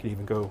 You know what? I could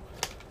even go.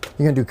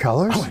 You going to do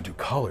colors? I'm going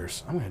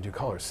to do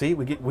colors. See,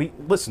 we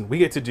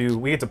get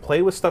to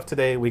play with stuff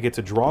today. We get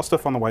to draw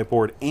stuff on the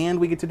whiteboard, and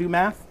we get to do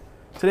math.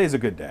 Today's a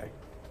good day.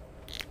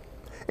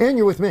 And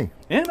you're with me.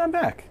 And I'm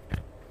back.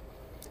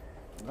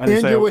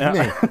 And you're with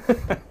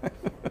me.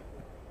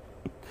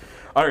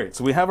 All right,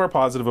 so we have our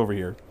positive over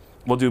here.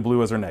 We'll do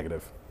blue as our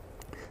negative.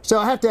 So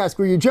I have to ask,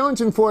 were you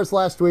jonesing for us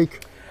last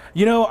week?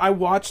 You know, I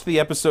watched the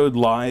episode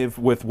live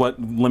with what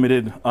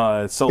limited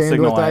cell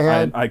signal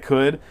I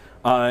could.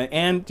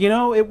 And, you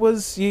know, it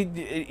was,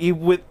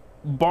 with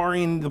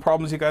barring the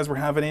problems you guys were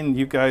having,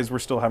 you guys were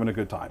still having a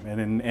good time.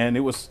 And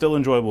it was still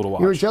enjoyable to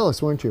watch. You were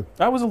jealous, weren't you?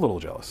 I was a little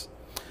jealous.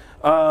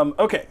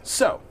 Okay,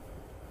 so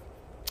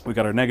we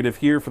got our negative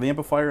here for the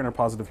amplifier and our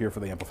positive here for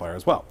the amplifier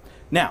as well.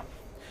 Now,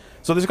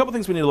 so there's a couple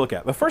things we need to look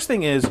at. The first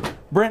thing is,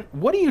 Brent,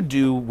 what do you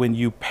do when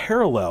you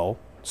parallel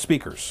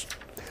speakers?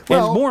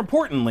 Well, and more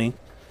importantly,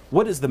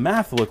 what does the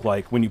math look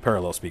like when you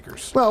parallel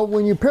speakers? Well,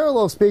 when you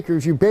parallel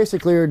speakers, you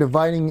basically are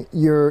dividing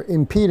your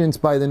impedance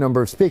by the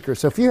number of speakers.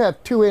 So if you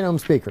have 2 8 ohm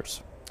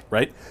speakers,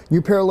 Right?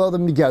 you parallel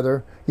them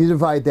together, you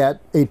divide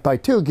that, 8 by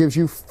 2 gives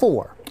you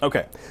 4.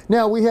 Okay.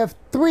 Now we have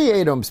 3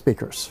 8 ohm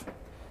speakers.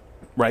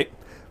 Right?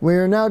 We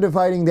are now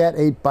dividing that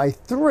 8 by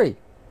 3.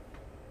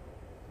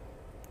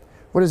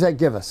 What does that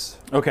give us?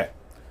 Okay.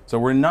 So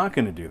we're not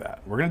going to do that.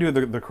 We're going to do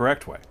it the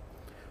correct way.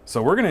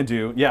 So we're going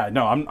to do,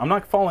 I'm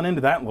not falling into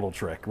that little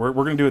trick. We're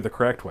going to do it the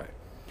correct way.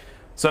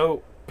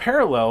 So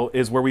parallel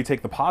is where we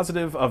take the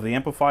positive of the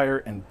amplifier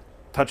and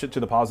touch it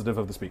to the positive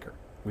of the speaker.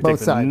 We Both take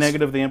the sides.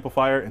 negative of the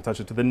amplifier and touch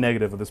it to the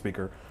negative of the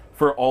speaker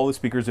for all the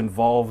speakers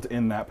involved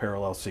in that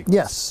parallel sequence.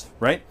 Yes.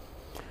 Right?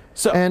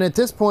 So And at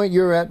this point,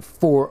 you're at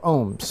 4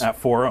 ohms. at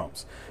 4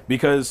 ohms.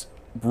 Because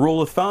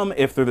rule of thumb,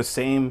 if they're the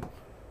same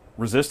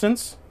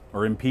resistance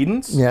or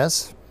impedance,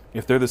 Yes.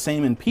 if they're the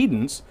same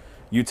impedance,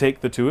 you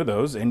take the 2 of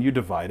those and you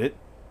divide it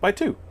by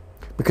 2.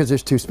 Because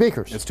there's 2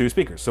 speakers. It's 2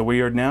 speakers. So we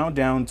are now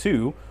down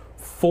to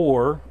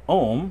 4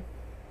 ohm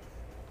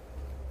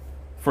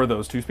for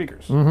those 2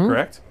 speakers,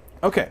 correct?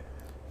 Okay.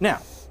 Now,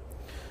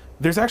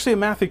 there's actually a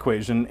math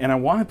equation, and I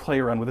want to play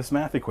around with this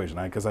math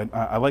equation because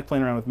I like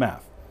playing around with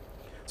math.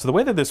 So the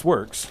way that this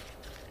works,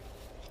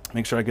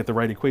 make sure I get the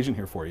right equation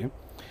here for you.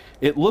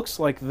 It looks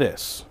like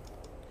this.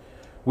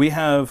 We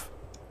have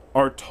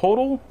our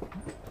total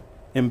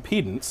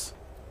impedance,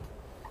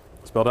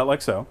 spelled out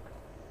like so,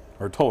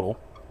 or total.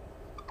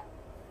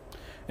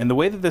 And the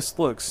way that this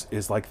looks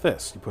is like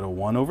this. You put a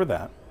 1 over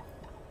that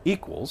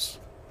equals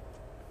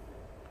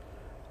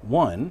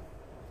 1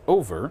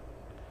 over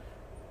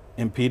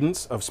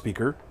impedance of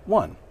speaker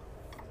 1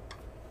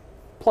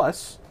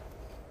 plus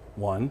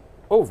 1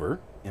 over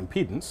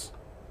impedance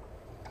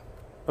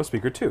of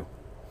speaker 2,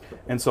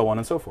 and so on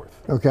and so forth.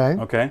 Okay.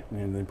 Okay,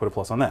 and then put a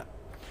plus on that.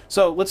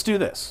 So let's do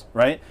this,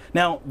 right?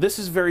 Now, this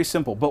is very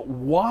simple, but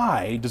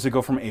why does it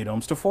go from 8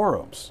 ohms to 4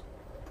 ohms?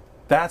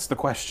 That's the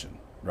question,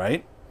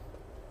 right?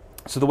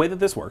 So the way that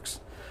this works,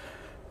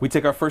 we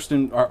take our first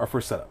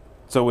setup.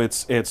 So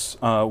it's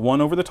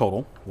 1 over the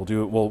total.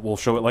 We'll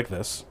show it like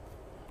this: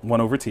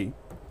 1 over t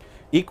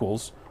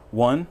equals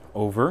 1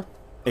 over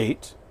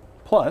 8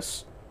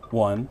 plus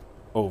 1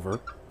 over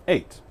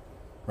 8,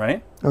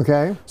 right?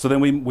 Okay. So then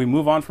we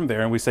move on from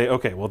there and we say,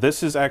 okay, well,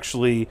 this is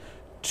actually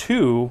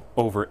 2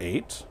 over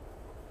 8,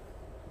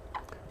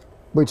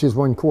 Which is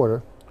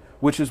 1/4.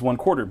 which is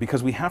 1/4,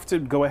 because we have to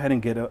go ahead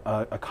and get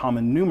a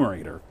common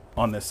numerator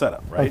on this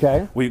setup, right?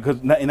 Okay.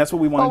 And that's what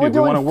we want Oh, to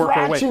do. we're We want to doing work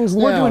our way. fractions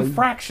We're now. doing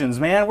fractions,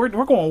 man. We're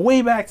going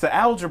way back to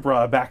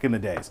algebra back in the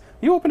days.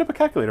 You opened up a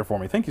calculator for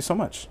me. Thank you so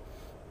much.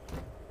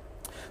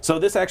 So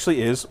this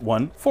actually is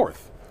 1/4.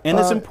 And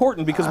it's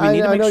important because we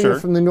need to I make know sure. you're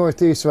from the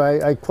Northeast, so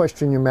I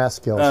question your math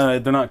skills.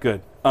 They're not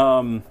good.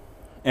 And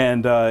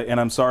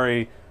I'm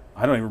sorry.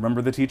 I don't even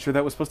remember the teacher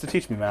that was supposed to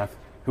teach me math.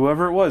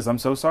 Whoever it was, I'm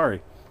so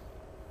sorry.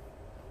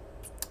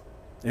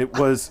 It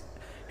was,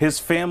 his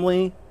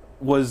family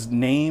was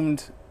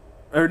named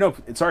or no,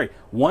 sorry,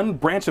 one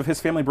branch of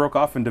his family broke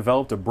off and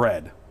developed a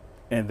bread.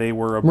 And they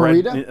were a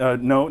bread.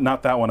 No,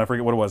 not that one. I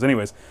forget what it was.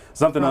 Anyways,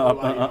 something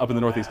up in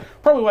the Northeast.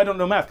 Probably why I don't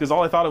know math, because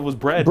all I thought of was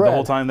bread the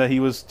whole time that he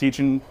was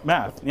teaching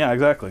math. Yeah,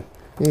 exactly.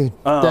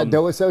 That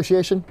dough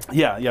association?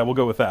 Yeah, we'll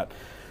go with that.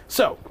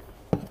 So,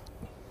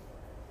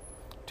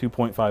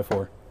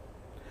 2.54.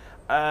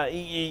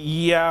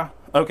 Yeah.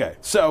 Okay.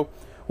 So,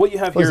 what you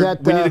have here,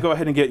 we need to go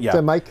ahead and get, is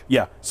that Mike?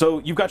 Yeah. So,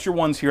 you've got your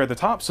ones here at the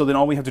top. So, then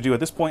all we have to do at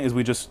this point is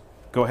we just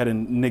go ahead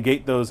and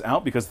negate those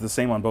out because it's the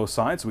same on both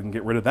sides, so we can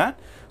get rid of that.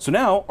 So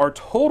now our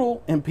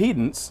total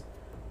impedance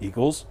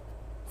equals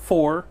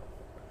 4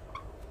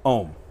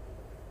 ohm.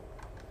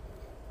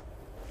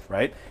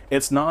 Right?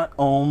 It's not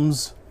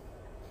ohms.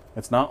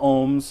 It's not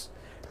ohms.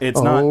 It's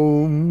not.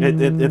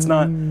 It's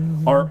not.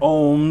 Our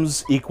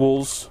ohms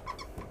equals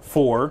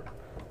 4.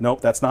 Nope,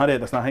 that's not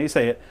it. That's not how you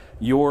say it.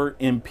 Your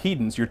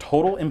impedance, your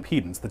total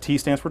impedance. The T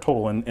stands for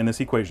total in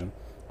this equation.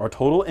 Our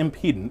total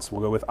impedance,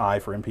 we'll go with I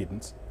for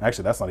impedance.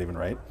 Actually, that's not even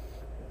right.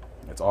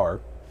 It's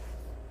R.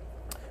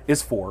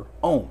 Is 4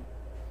 ohm.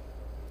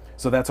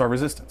 So that's our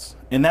resistance.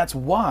 And that's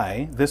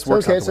why this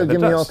works out the way that it does. Okay, so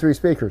give me all 3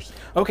 speakers.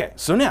 Okay,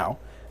 so now,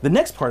 the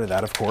next part of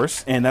that, of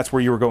course, and that's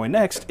where you were going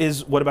next,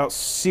 is what about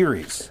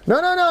series? No.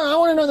 I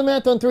want to know the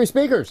math on 3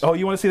 speakers. Oh,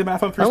 you want to see the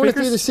math on 3 speakers? I want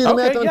to see the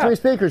math on 3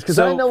 speakers, because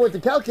I know what the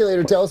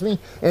calculator tells me,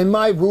 and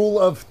my rule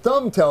of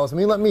thumb tells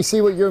me. Let me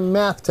see what your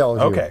math tells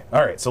you. Okay,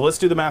 all right, so let's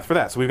do the math for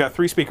that. So we've got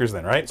 3 speakers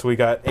then, right? So we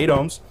got 8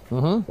 ohms.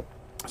 Mm-hmm.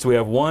 So we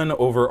have 1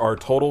 over our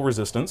total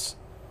resistance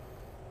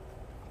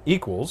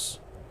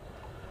equals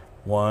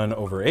 1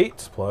 over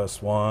 8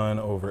 plus 1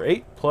 over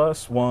 8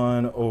 plus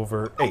 1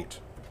 over 8.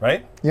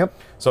 Right? Yep.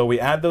 So we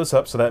add those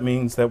up, so that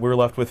means that we're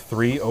left with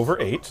 3 over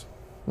 8,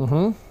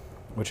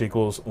 which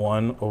equals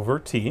 1 over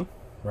t,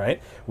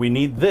 right? We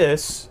need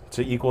this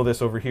to equal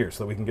this over here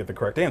so that we can get the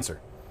correct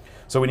answer.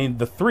 So we need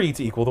the 3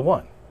 to equal the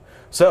 1.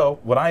 So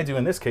what I do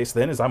in this case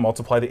then is I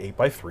multiply the 8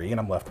 by 3, and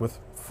I'm left with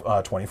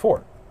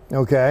 24.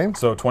 Okay.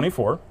 So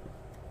 24,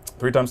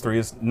 3 times 3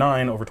 is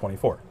 9 over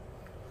 24.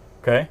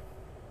 Okay?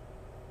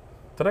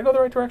 Did I go the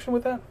right direction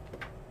with that?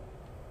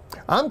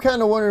 I'm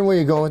kind of wondering where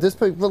you're going with this,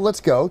 but let's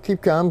go.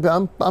 Keep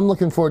calm. I'm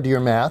looking forward to your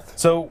math.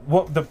 So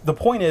what the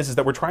point is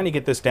that we're trying to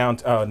get this down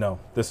to, oh no,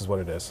 this is what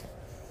it is.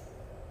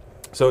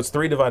 So it's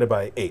 3 divided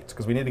by 8,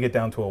 because we need to get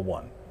down to a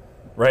 1,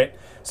 right?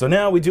 So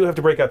now we do have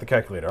to break out the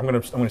calculator. I'm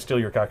gonna steal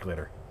your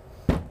calculator.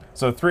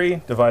 So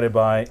 3 divided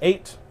by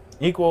 8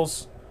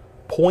 equals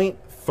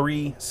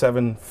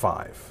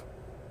 0.375.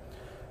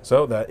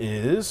 So that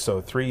is,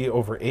 so 3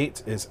 over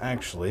 8 is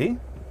actually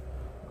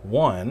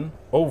 1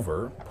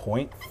 over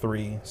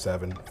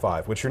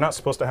 0.375, which you're not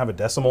supposed to have a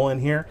decimal in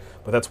here,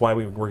 but that's why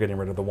we're getting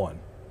rid of the 1.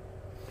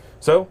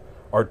 So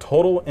our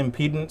total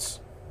impedance,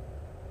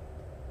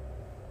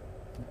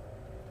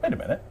 wait a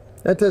minute.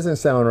 That doesn't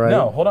sound right.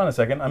 No, hold on a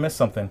second. I missed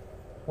something.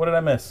 What did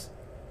I miss?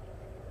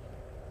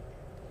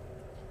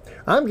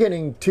 I'm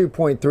getting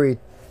 2.3,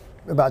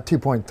 about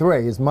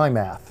 2.3 is my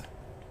math.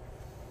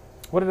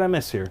 What did I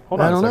miss here?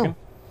 Hold on a second.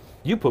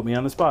 You put me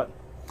on the spot.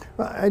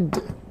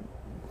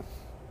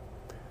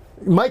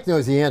 Mike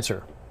knows the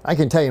answer. I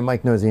can tell you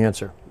Mike knows the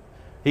answer.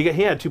 He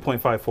had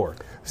 2.54.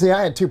 See,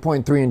 I had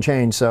 2.3 and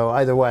change, so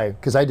either way,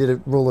 because I did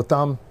a rule of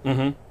thumb.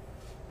 Mm-hmm.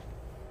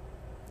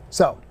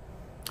 So.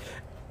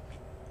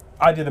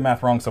 I did the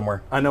math wrong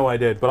somewhere. I know I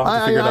did, but I'll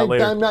have to figure it out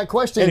later. I'm not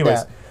questioning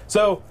that.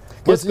 So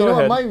let's go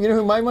ahead. You know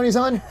who my money's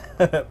on?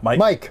 Mike.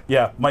 Mike.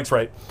 Yeah, Mike's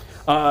right.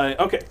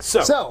 Okay,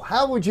 so. So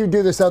how would you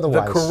do this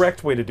otherwise? The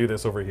correct way to do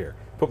this over here.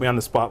 Put me on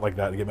the spot like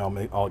that and get me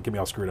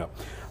all screwed up.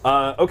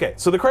 Okay,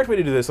 so the correct way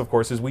to do this, of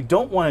course, is we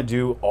don't want to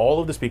do all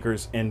of the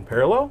speakers in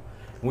parallel.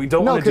 We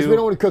don't want to do. No, because we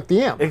don't want to cook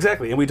the amp.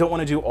 Exactly, and we don't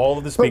want to do all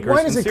of the speakers in series. But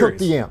why does it cook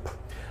the amp?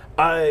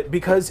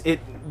 Because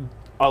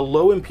a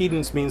low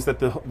impedance means that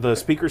the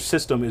speaker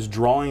system is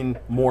drawing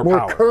more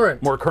power.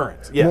 Current. More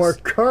current. Yes. More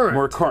current.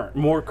 More current.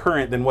 More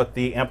current than what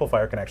the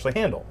amplifier can actually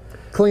handle.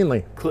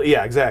 Cleanly.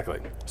 Yeah,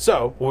 exactly.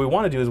 So what we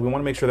want to do is we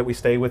want to make sure that we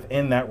stay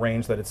within that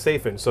range that it's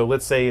safe in. So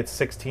let's say it's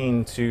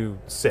 16 to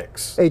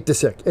 6. 8 to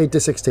 6. 8 to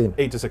 16.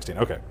 8 to 16.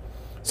 Okay.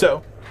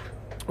 So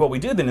what we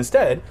do then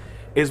instead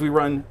is we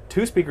run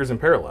 2 speakers in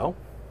parallel,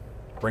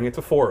 bring it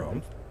to 4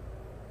 ohms.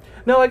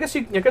 No, I guess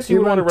you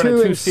want to run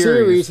a 2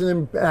 series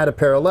and then add a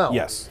parallel.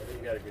 Yes. I think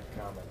you got a good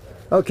comment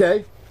there.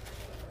 Okay.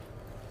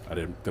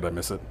 Did I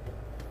miss it?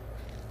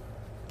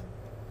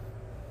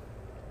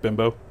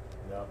 Bimbo?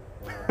 No.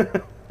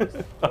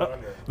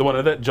 The one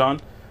of that,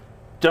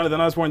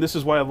 Jonathan Osborne, this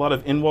is why a lot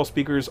of in-wall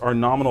speakers are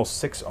nominal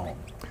 6 ohm.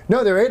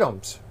 No, they're 8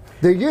 ohms.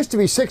 There used to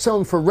be 6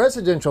 ohm for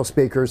residential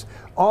speakers.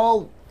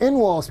 All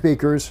in-wall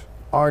speakers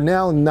are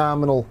now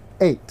nominal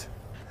 8.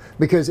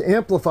 Because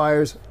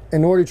amplifiers,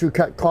 in order to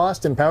cut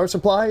cost and power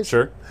supplies,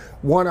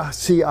 want to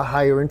see a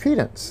higher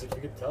impedance. If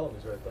you could tell him,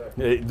 he's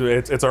right there.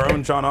 It's our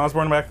own John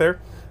Osborne back there.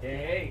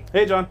 Hey.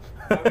 Hey, John.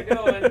 How we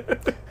doing?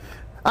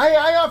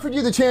 I offered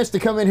you the chance to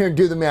come in here and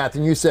do the math,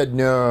 and you said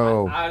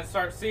no. I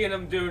start seeing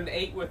them doing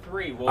 8 with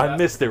 3. Well, I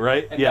missed it,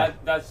 right? And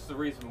that's the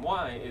reason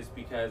why is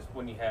because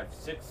when you have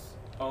 6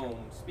 ohm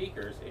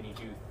speakers and you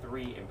do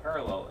 3 in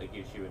parallel, it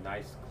gives you a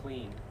nice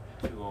clean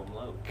 2 ohm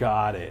load.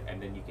 Got it.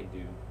 And then you can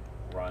do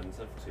runs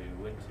of 2 and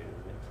 2 and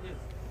 2.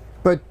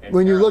 But And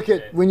when you look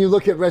parallel at when you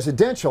look at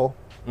residential,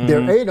 they're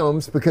 8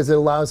 ohms because it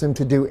allows them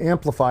to do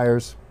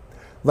amplifiers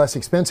less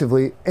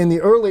expensively. In the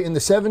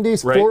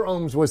 70s, Right. 4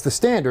 ohms was the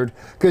standard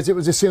because it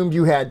was assumed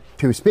you had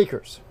 2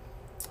 speakers.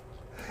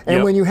 And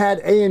Yep. when you had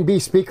A and B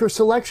speaker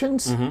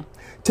selections,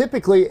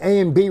 typically A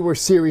and B were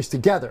series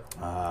together,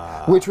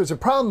 which was a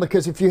problem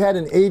because if you had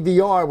an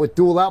AVR with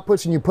dual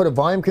outputs and you put a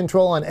volume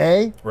control on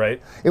A,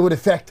 Right. it would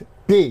affect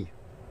B,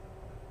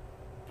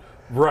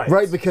 Right.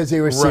 right? Because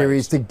they were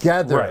series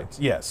together. Right.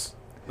 Yes.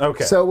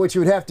 Okay. So what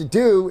you would have to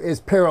do is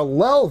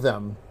parallel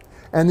them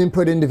and then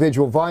put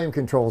individual volume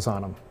controls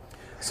on them.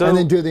 So, And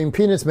then do the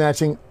impedance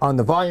matching on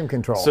the volume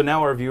control. so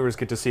now our viewers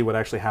get to see what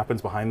actually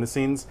happens behind the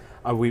scenes.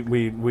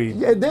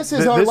 Yeah, this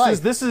is our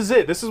life. This is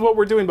it. This is what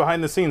we're doing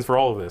behind the scenes for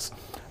all of this.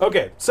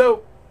 Okay,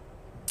 so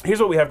here's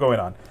what we have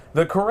going on.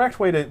 The correct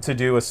way to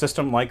do a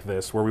system like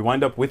this, where we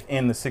wind up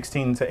within the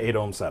 16 to 8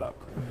 ohm setup,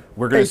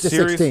 we're going 8 to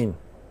 16.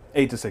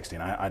 8 to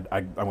 16.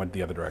 I went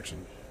the other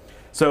direction.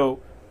 So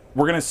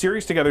we're going to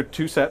series together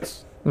 2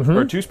 sets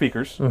or 2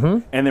 speakers,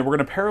 and then we're going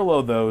to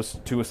parallel those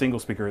to a single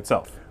speaker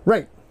itself.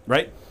 Right.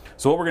 Right?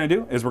 So what we're going to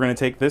do is we're going to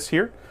take this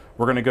here.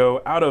 We're going to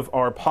go out of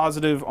our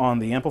positive on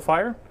the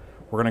amplifier.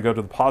 We're going to go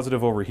to the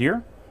positive over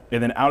here.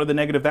 And then out of the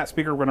negative that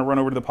speaker, we're going to run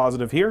over to the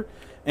positive here.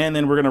 And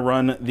then we're going to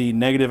run the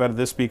negative out of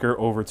this speaker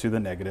over to the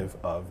negative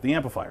of the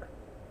amplifier.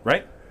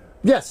 Right?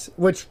 Yes,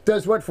 which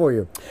does what for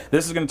you?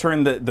 This is going to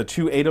turn the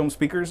 2 8 ohm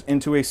speakers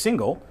into a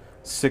single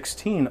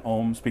 16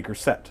 ohm speaker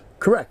set.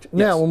 Correct.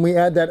 Now, when we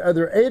add that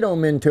other 8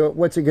 ohm into it,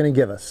 what's it going to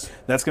give us?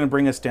 That's going to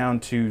bring us down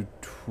to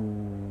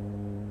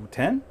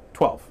 10?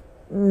 12.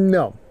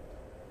 No.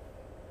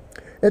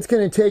 It's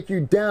going to take you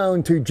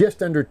down to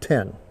just under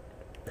 10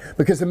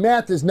 because the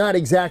math is not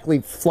exactly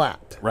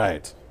flat.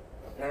 Right.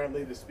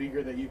 Apparently, the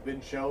speaker that you've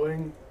been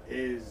showing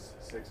is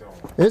 6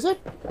 ohms. Is it?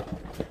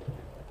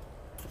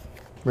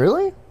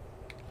 Really?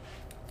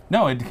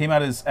 No, it came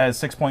out as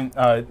 6 point.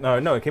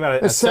 No, it came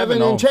out as 7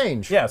 ohms. and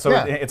change. Yeah, so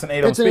it's an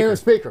 8 ohm It's an speaker. 8 ohm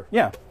speaker.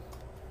 Yeah.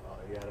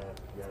 You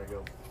gotta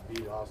go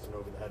beat Austin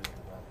over the head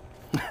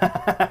with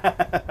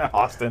that.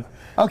 Austin.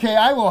 Okay,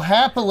 I will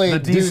happily The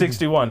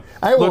D61.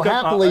 I will Look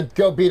up, happily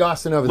go beat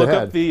Austin over the Look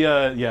head. up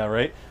the, yeah,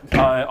 right?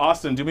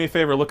 Austin, do me a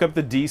favor, look up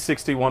the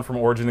D61 from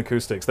Origin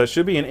Acoustics. That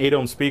should be an 8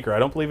 ohm speaker. I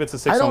don't believe it's a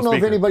 6 ohm I speaker. don't know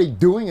of anybody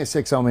doing a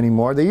 6 ohm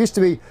anymore. There used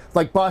to be,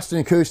 like Boston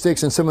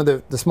Acoustics and some of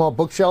the small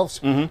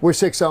bookshelves were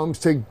 6 ohms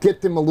to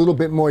get them a little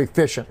bit more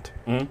efficient.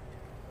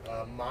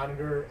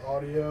 Monitor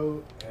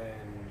Audio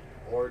and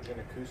Origin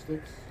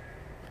Acoustics.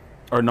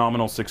 Or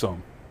nominal 6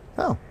 ohm.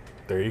 Oh.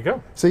 There you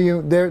go.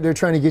 So they're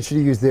trying to get you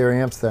to use their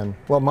amps then.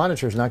 Well,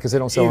 monitors not because they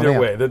don't sell an Either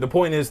amp. way, the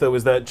point is though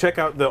is that check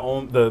out the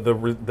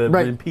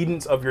Right.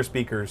 impedance of your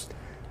speakers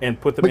and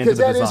put them Because into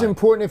the that is design.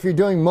 important if you're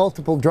doing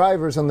multiple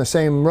drivers on the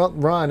same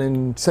run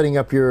and setting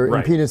up your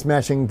Right. impedance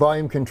matching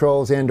volume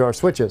controls and or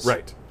switches.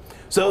 Right.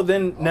 So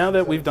then now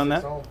that we've done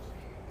that, 6 ohms.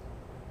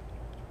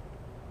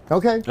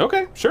 Okay.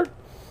 okay, sure.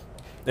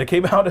 It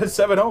came out as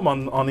 7 ohm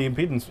on the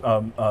impedance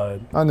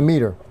On the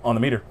meter. on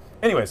the meter.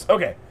 Anyways,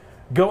 okay.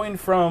 Going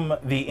from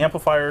the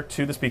amplifier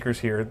to the speakers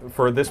here,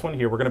 for this one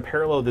here, we're going to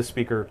parallel this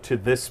speaker to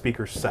this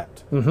speaker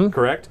set,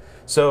 correct?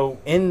 So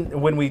and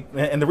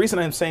the reason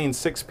I'm saying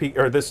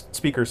this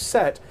speaker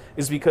set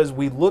is because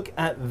we look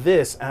at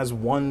this as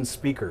one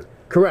speaker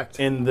Correct.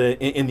 in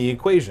the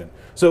equation.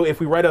 So if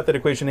we write out that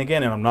equation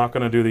again, and I'm not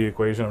going to do the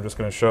equation, I'm just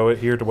going to show it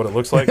here to what it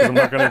looks like, because I'm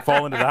not going to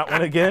fall into that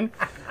one again.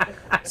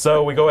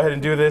 So we go ahead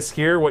and do this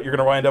here. What you're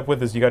going to wind up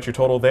with is you got your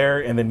total there,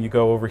 and then you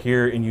go over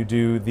here and you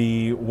do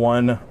the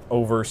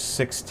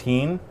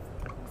 1/16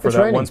 for It's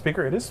that raining. one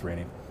speaker. It is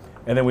raining.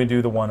 And then we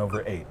do the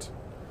 1/8.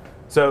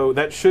 So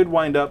that should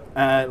wind up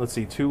at, let's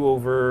see, 2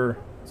 over,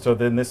 so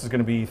then this is going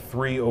to be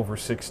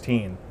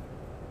 3/16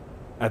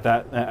 at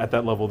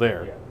that level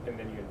there. Yeah, and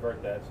then you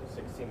invert that, so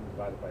 16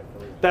 divided by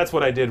 3. That's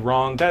what I did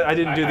wrong. I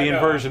didn't do I the know.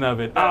 inversion of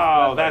it.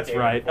 That's That's okay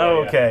right. for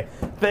you. Okay.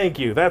 Thank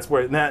you. That's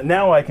where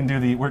now I can do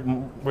the.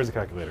 Where's the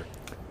calculator?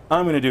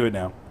 I'm going to do it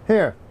now.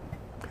 Here.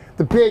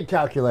 The big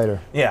calculator.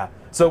 Yeah.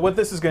 So what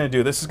this is going to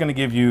do, this is going to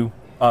give you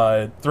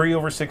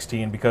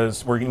 3/16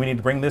 because we need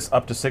to bring this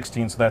up to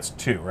 16, so that's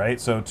 2, right?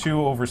 So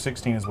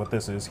 2/16 is what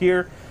this is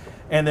here,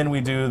 and then we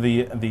do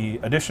the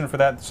addition for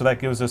that, so that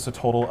gives us a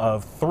total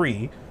of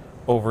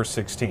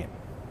 3/16.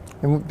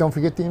 And don't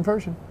forget the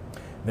inversion.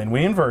 Then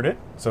we invert it.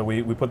 So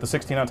we put the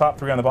 16 on top,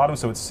 3 on the bottom.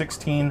 So it's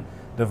 16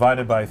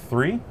 divided by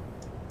 3.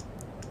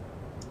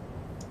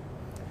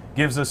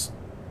 Gives us...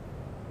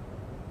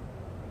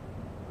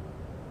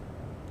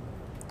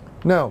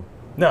 No,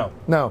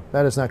 No.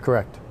 that is not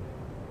correct.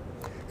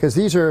 Because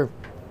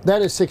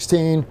that is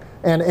 16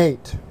 and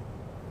 8.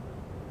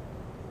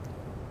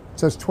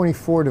 So it's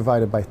 24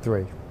 divided by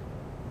 3.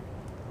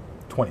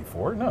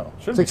 24? No.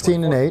 Shouldn't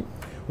 16 be and 24. 8.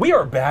 We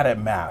are bad at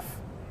math,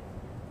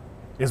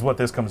 is what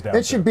this comes down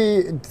That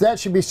to.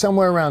 should be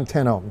somewhere around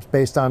 10 ohms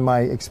based on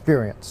my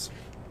experience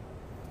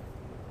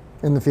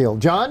in the field.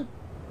 John?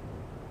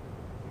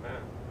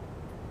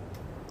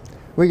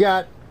 We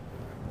got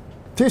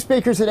 2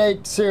 speakers at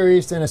 8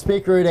 series and a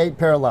speaker at 8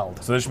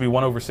 paralleled. So this should be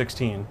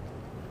 1/16,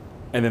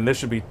 and then this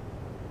should be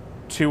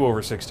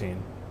 2/16,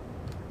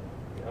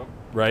 Yep.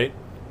 right?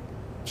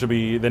 Should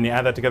be, then you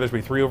add that together, it should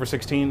be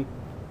 3/16.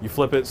 You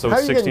flip it, so How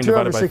it's are you getting 16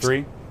 divided by 2/16?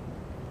 3.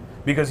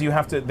 Because you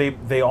have to,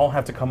 they all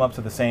have to come up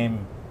to the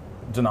same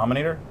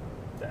denominator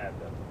To add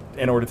them.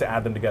 in order to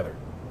add them together.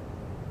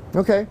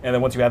 Okay. And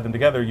then once you add them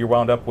together, you're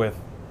wound up with,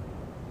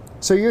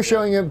 So you're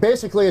showing it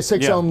basically a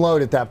 6 Yeah. ohm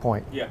load at that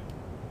point. Yeah.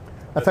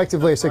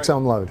 Effectively a that's 6 right.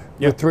 ohm load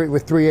Yeah.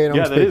 with three 8 ohm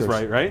yeah, speakers.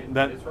 that is right?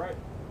 That, That's right.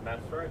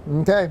 That's right.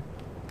 Okay.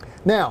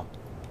 Now,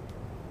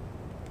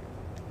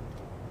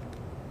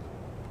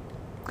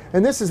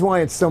 and this is why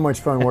it's so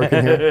much fun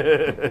working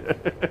here.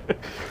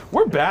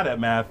 we're bad at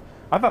math.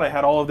 I thought I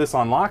had all of this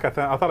on lock. I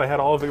thought I had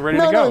all of it ready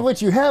No, to go. no,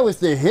 what you had was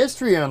the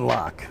history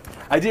unlock.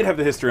 I did have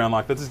the history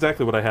unlocked. That's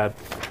exactly what I had.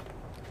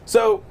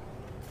 So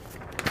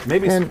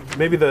maybe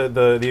maybe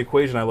the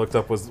equation I looked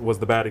up was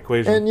the bad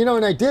equation. And you know,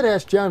 and I did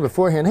ask John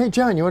beforehand, hey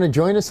John, you want to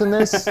join us in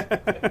this?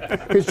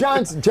 Because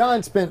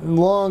John spent a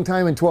long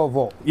time in 12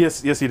 volt.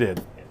 yes, he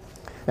did.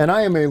 And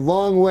I am a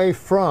long way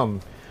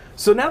from.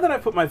 So now that I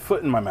put my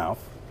foot in my mouth,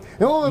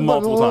 No,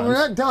 Multiple we're times.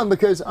 not done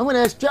because I'm going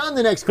to ask John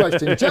the next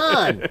question.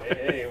 John,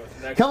 Hey,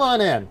 what's next? come on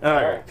in. all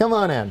right. Come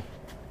on in.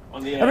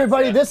 On the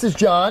Everybody, NXS. this is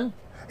John.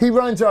 He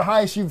runs our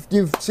heist.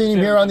 You've seen him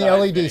here on the Nice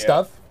LED video.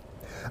 stuff.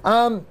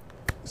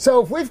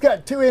 So if we've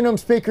got 2 8 ohm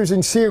speakers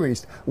in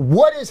series,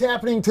 what is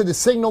happening to the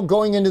signal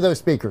going into those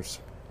speakers?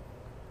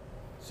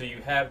 So you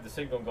have the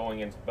signal going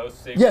into both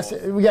signals.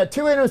 Yes, we got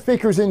 2 8 ohm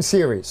speakers in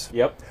series.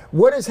 Yep.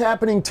 What is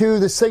happening to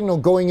the signal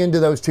going into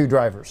those 2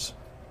 drivers?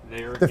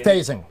 They're The getting-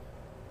 phasing.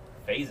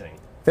 Phasing.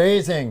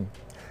 Phasing.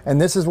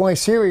 And this is why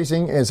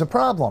seriesing is a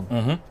problem.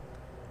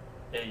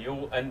 Yeah,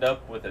 you'll end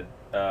up with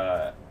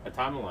a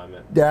time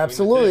alignment. Yeah, between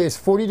absolutely. the It's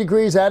 40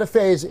 degrees out of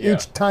phase Yeah.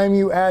 each time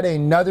you add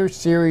another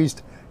series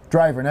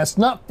driver. And that's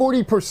not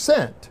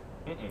 40%.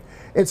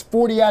 It's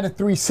 40 out of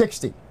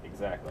 360. two.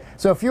 Exactly.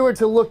 So if you were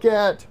to look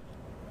at...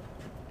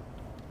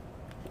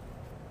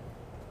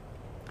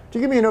 Did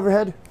you give me an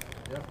overhead?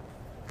 Yeah.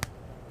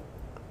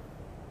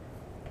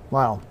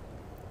 Wow.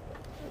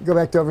 Go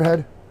back to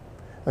overhead.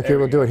 Okay, There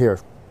we we'll do go. it here.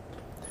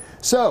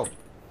 So,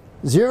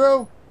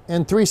 0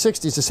 and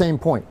 360 is the same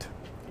point.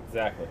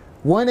 Exactly.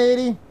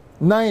 180,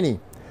 90.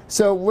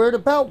 So we're at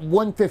about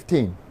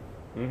 115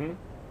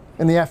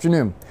 in the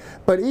afternoon.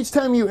 But each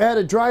time you add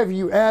a driver,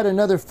 you add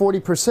another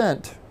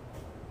 40%,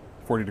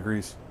 40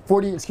 degrees.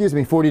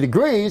 40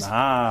 degrees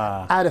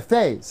Ah. out of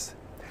phase.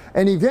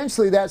 And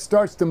eventually that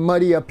starts to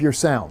muddy up your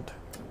sound.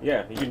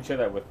 Yeah, you can share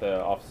that with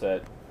the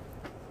offset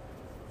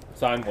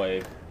sine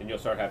wave, and you'll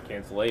start to have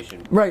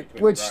cancellation. Right, between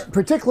the which drivers.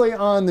 particularly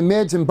on the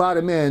mids and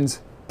bottom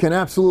ends can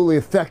absolutely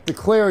affect the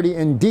clarity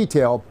and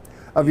detail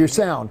of your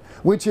sound,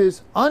 which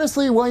is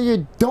honestly why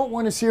you don't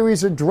want a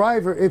series of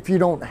driver if you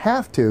don't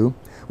have to.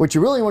 What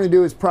you really want to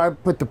do is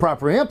put the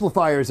proper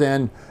amplifiers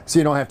in so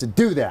you don't have to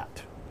do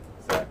that.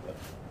 Exactly.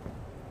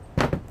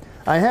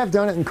 I have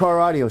done it in car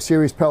audio,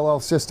 series parallel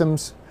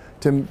systems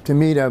to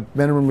meet a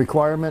minimum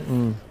requirement,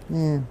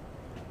 and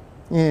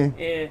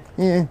Eh,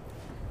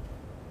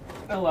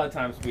 a lot of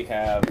times we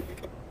have,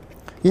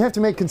 you have to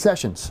make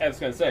concessions. I was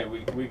going to say,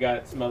 we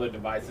got some other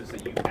devices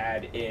that you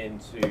add in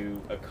to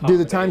accommodate. Do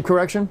the time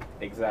correction?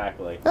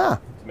 Exactly. Ah,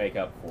 To make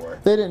up for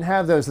it. they didn't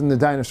have those in the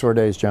dinosaur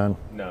days, John.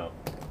 No.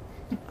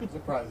 I'm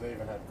surprised they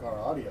even had car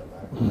audio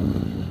back.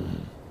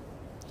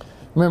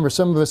 Remember,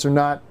 some of us are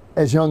not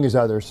as young as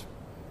others.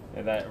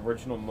 And that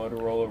original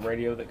Motorola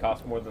radio that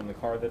cost more than the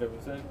car that it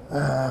was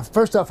in?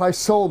 First off, I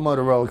sold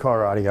Motorola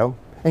car audio,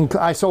 and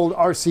I sold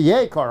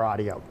RCA car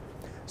audio.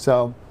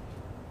 So,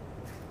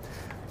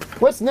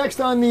 what's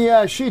next on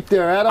the sheet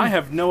there, Adam? I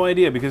have no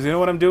idea because you know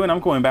what I'm doing? I'm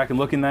going back and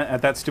looking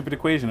at that stupid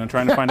equation and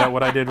trying to find out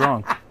what I did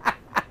wrong.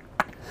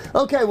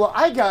 Okay, well,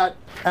 I got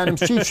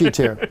Adam's cheat sheets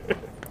here.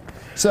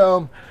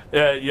 So,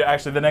 Yeah,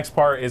 actually, the next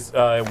part is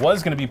it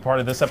was going to be part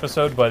of this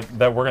episode, but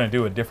that we're going to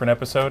do a different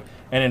episode.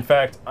 And in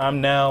fact, I'm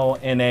now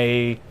in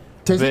a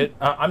Tizzy?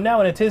 I'm now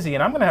in a tizzy,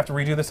 and I'm going to have to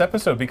redo this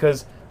episode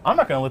because I'm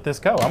not going to let this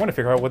go. I'm going to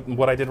figure out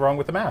what I did wrong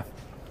with the math.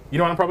 You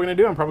know what I'm probably going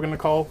to do? I'm probably going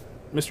to call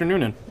Mr.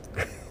 Noonan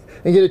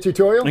and get a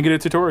tutorial? and get a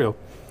tutorial,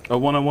 a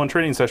one-on-one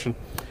training session.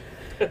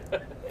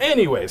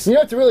 Anyways, You know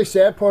what the really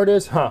sad part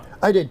is? Huh.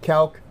 I did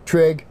calc,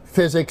 trig,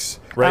 physics,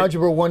 Right.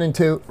 algebra 1 and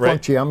 2, Right.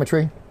 flunk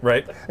geometry.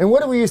 right? And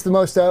what do we use the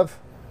most of?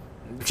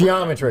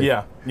 Geometry.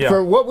 Yeah, yeah.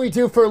 For what we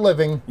do for a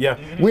living, Yeah.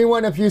 we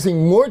wind up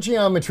using more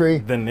geometry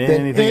Than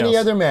anything any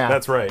else. other math.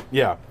 That's right.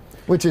 Yeah.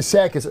 Which is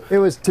sad because it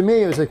was, to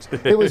me,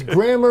 it was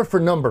grammar for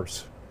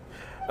numbers.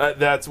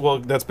 That's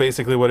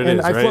basically what it is,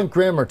 And I right? flunked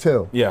grammar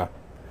too. Yeah.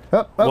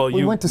 Well,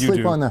 we you- went to you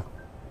sleep do. on the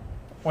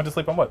Went to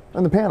sleep on what?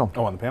 panel.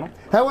 Oh, on the panel?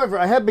 However,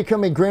 I have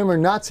become a grammar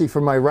Nazi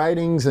for my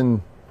writings,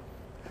 and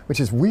which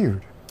is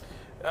weird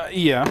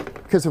Yeah.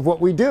 because of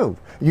what we do.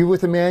 You with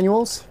the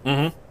manuals?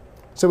 Mm-hmm.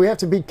 So we have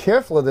to be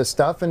careful of this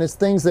stuff, and it's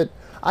things that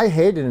I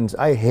hated. And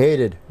I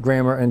hated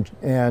grammar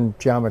and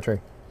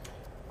geometry.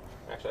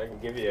 Actually, I can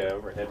give you an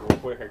overhead real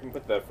quick. I can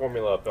put the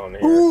formula up on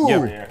here. Ooh.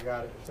 Yeah. I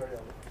got it. Sorry,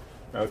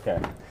 Okay.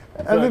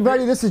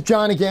 Everybody, this is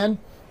John again.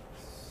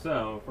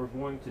 So, if we're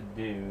going to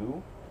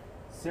do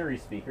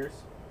series speakers.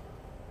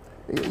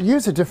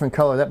 Use a different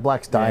color. That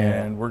black's dying.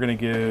 And we're going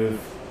to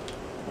give...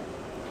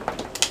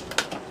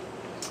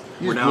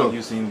 We're now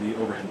using the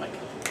overhead mic.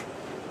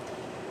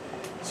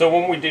 So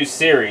when we do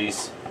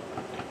series,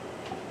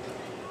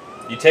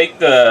 you take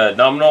the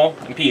nominal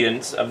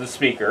impedance of the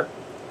speaker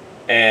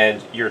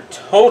and your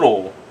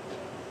total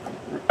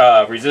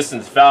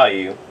resistance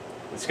value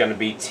is going to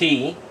be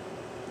T.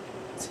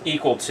 It's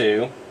equal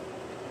to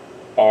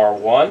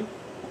R1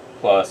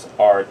 plus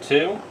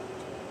R2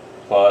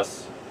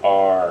 plus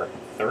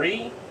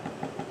R3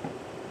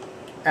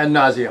 Ad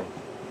nauseum.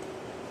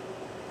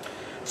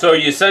 So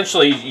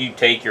you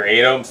take your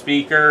 8 ohm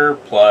speaker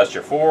plus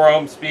your 4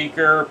 ohm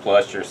speaker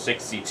plus your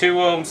 62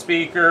 ohm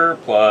speaker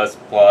plus,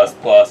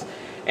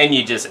 and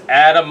you just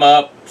add them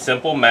up,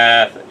 simple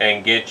math,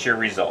 and get your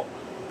result.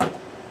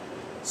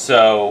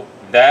 So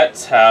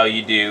that's how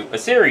you do a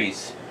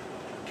series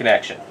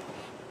connection.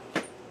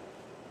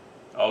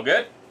 All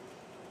good?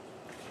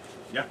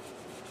 Yeah.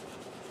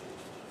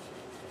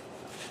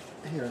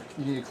 Here,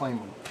 you need to claim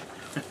them.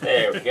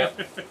 There we go.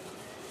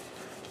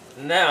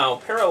 Now,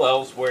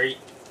 parallels where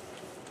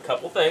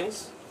couple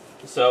things.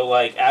 So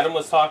like Adam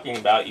was talking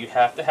about, you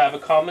have to have a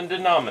common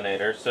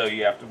denominator, so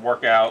you have to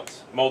work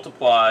out,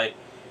 multiply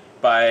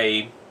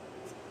by,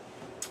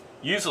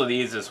 usually the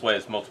easiest way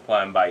is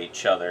multiplying by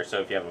each other. So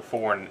if you have a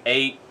 4 and an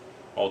 8,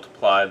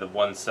 multiply the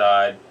one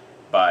side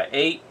by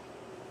 8,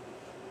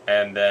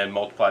 and then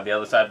multiply the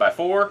other side by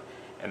 4,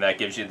 and that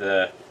gives you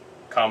the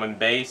common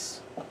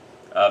base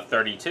of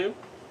 32.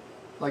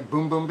 Like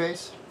boom boom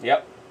bass?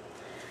 Yep.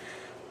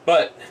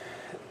 But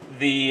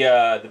the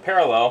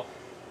parallel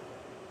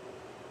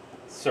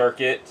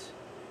circuit,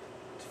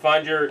 to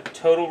find your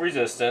total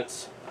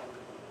resistance,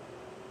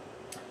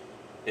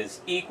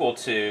 is equal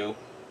to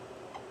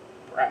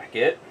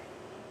bracket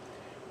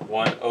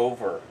 1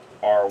 over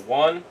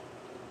R1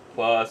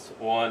 plus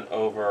 1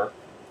 over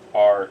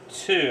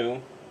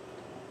R2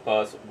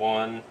 plus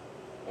 1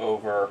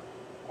 over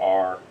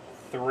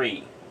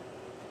R3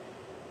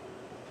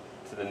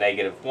 to the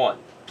 -1.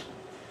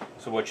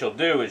 So what you'll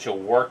do is you'll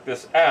work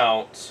this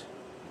out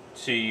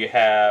till you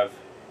have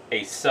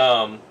a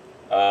sum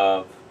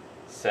of,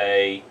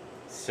 say,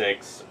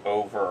 6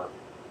 over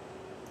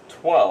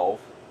 12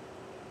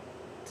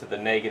 to the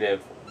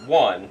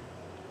 -1.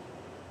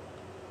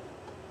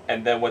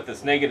 And then what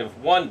this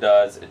 -1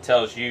 does, it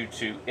tells you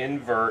to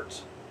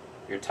invert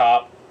your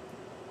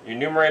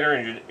numerator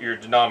and your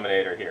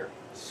denominator here.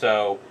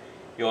 So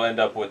you'll end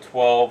up with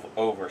 12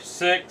 over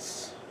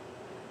 6.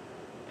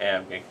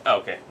 And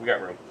okay, we got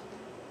room.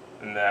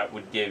 And that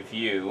would give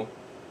you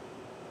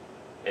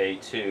a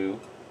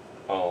 2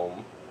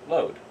 ohm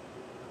load.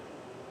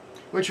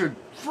 Which would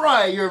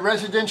fry your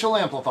residential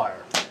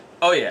amplifier.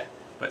 Oh yeah,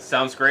 but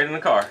sounds great in the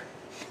car.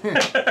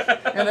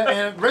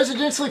 and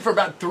residentially for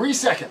about 3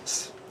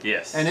 seconds.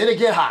 Yes. And it'll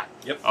get hot.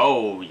 Yep.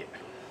 Oh yeah.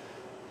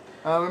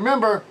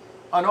 Remember,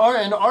 in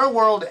our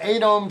world,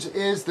 8 ohms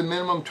is the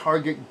minimum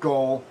target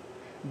goal.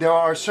 There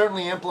are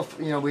certainly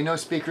we know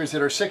speakers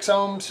that are 6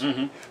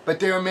 ohms, but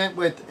they are meant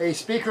with a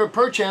speaker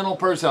per channel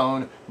per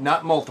zone,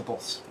 not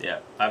multiples. Yeah,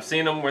 I've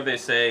seen them where they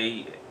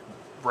say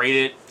rate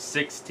it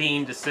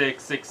 16 to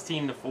 6,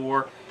 16 to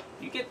 4.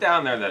 You get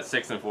down there that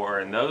 6 and 4,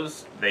 and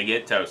those, they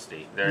get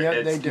toasty.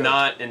 It's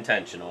not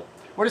intentional.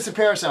 What does the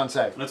Parasound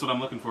say? That's what I'm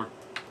looking for.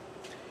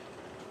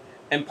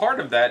 And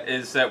part of that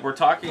is that we're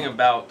talking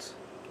about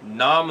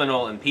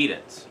nominal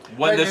impedance.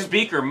 When the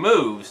speaker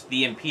moves,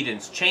 the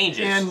impedance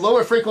changes. And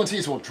lower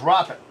frequencies will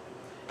drop it.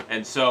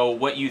 And so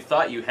what you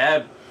thought you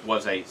had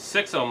was a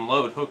 6 ohm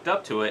load hooked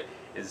up to it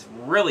is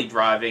really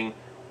driving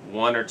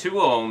 1 or 2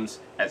 ohms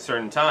at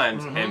certain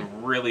times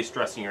and really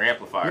stressing your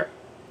amplifier.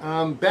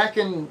 Back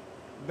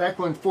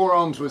when 4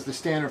 ohms was the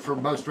standard for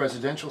most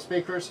residential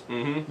speakers,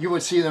 you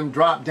would see them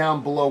drop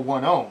down below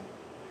 1 ohm.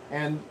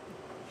 And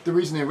the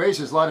reason they raised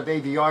is a lot of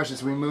AVRs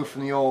as we moved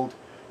from the old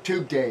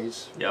tube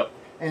days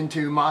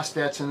into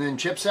MOSFETs and then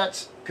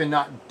chipsets could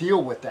not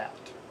deal with that.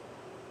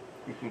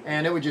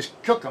 And it would just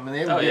cook them, and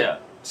they would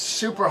get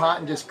super hot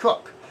and just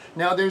cook.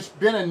 Now there's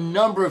been a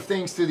number of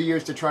things through the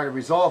years to try to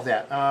resolve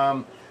that.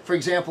 For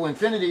example,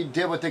 Infinity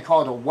did what they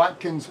called a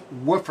Watkins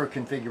woofer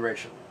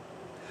configuration.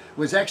 It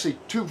was actually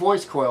 2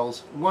 voice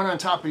coils, one on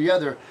top of the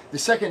other. The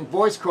second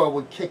voice coil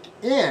would kick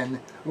in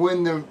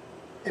when the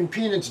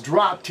impedance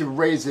dropped to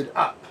raise it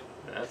up.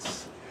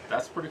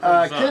 That's pretty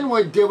cool.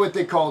 Kenwood did what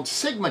they called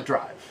Sigma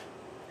drive.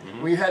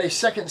 We had a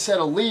second set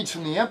of leads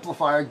from the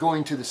amplifier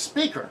going to the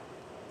speaker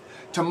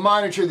to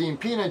monitor the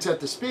impedance at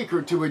the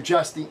speaker to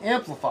adjust the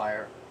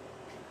amplifier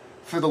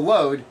for the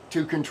load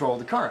to control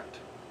the current.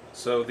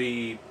 So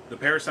the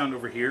Parasound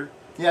over here,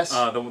 yes,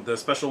 the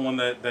special one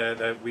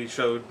that we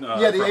showed,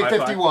 yeah, the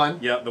 851,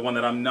 yeah, the one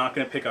that I'm not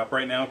going to pick up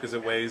right now because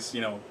it weighs,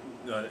 an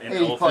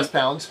 80 plus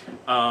pounds.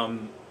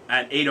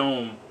 At 8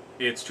 ohm,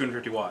 it's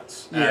 250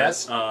 watts.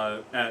 Yes.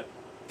 At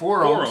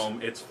 4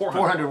 ohm, it's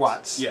 400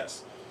 watts.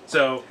 Yes.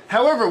 So,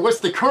 however, what's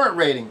the current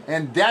rating?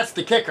 And that's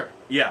the kicker.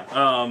 Yeah.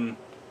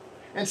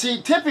 And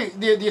see,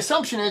 typically, the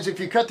assumption is if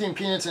you cut the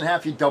impedance in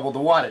half, you double the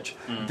wattage.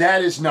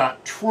 That is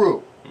not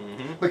true.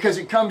 Because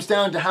it comes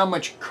down to how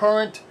much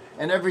current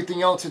and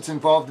everything else that's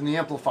involved in the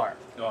amplifier.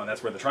 Oh, and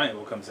that's where the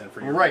triangle comes in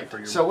for your... Right. For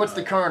your, so what's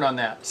the current on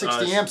that?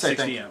 60 amps, I think.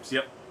 60 amps,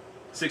 yep.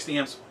 60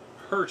 amps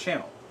per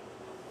channel.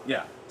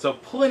 Yeah, so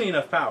plenty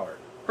enough power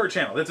per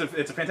channel. It's a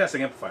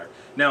fantastic amplifier.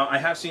 Now, I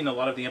have seen a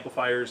lot of the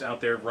amplifiers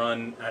out there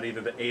run at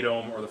either the 8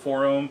 ohm or the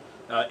 4 ohm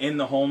in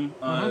the home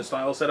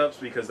style setups,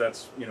 because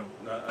that's, you know,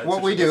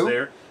 what we do.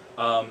 There.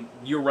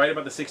 You're right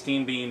about the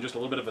 16 being just a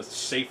little bit of a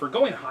safer,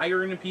 going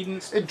higher in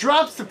impedance. It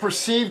drops the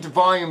perceived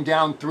volume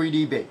down 3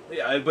 dB.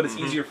 Yeah, but it's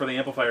easier for the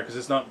amplifier because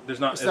there's not as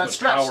much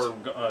stressed. power,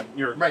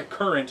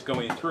 current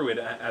going through it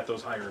at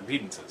those higher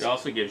impedances. It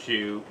also gives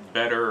you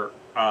better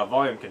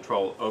volume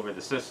control over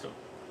the system.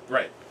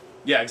 Right.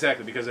 Yeah,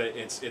 exactly, because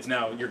it's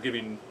now you're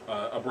giving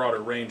a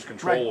broader range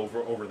control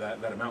over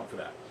that amount for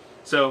that.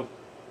 So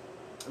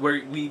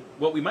what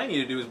we might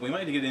need to do is we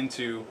might need to get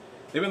into,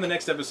 maybe in the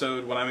next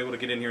episode when I'm able to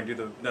get in here and do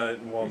the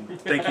well,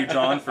 thank you,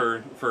 John,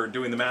 for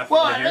doing the math.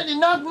 Well, here.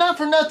 not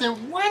for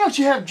nothing. Why don't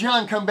you have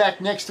John come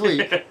back next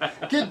week,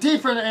 get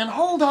deeper, and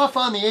hold off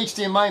on the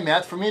HDMI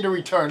math for me to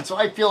return, so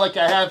I feel like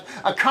I have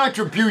a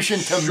contribution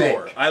to make.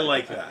 Sure, I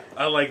like that.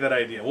 I like that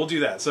idea. We'll do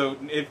that. So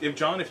if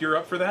John, if you're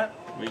up for that,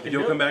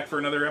 you'll come back for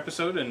another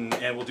episode, and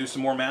we'll do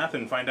some more math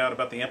and find out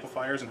about the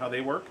amplifiers and how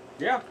they work.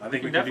 Yeah, I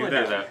think we can definitely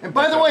do that. And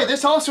by the way,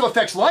 this also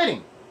affects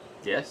lighting.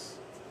 Yes.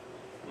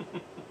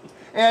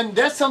 And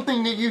that's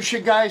something that you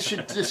guys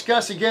should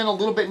discuss again a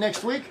little bit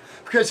next week,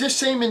 because this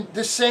same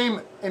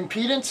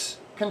impedance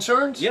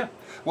concerns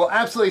will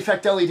absolutely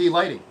affect LED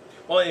lighting.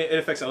 Well, it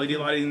affects LED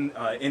lighting,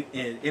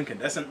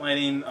 incandescent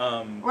lighting.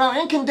 Well,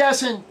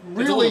 incandescent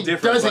really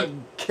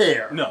doesn't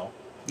care. No.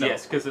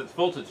 Yes, because it's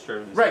voltage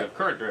driven instead of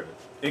current driven.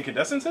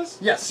 Incandescences?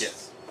 Yes.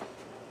 Yes.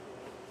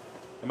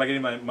 Am I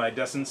getting my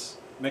decence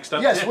mixed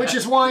up? Yes, which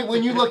is why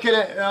when you look at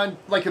it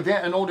like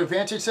an older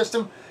Vantage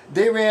system,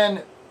 they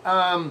ran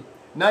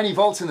 90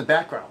 volts in the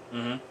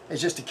background.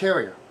 It's just a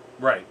carrier.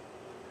 Right.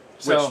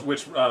 So,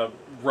 which Rob,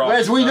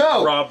 as we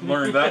know, Rob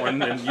learned that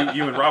one, and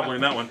you and Rob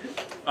learned that one.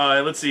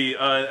 Let's see.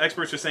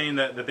 Experts are saying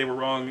that they were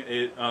wrong.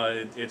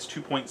 It's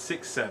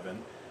 2.67.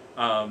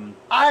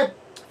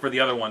 For the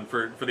other one,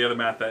 for the other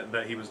math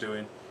that he was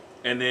doing.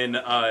 And then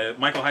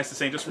Michael Heist is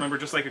saying, just remember,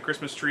 just like a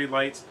Christmas tree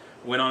lights,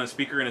 when on a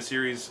speaker in a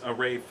series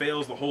array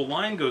fails, the whole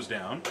line goes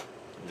down.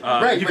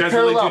 Right, you guys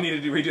really do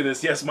need to redo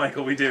this. Yes,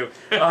 Michael, we do.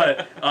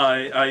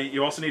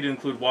 You also need to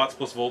include watts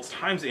plus volts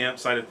times the amp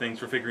side of things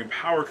for figuring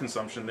power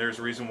consumption. There's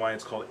a reason why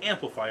it's called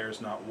amplifiers,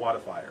 not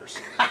wattifiers.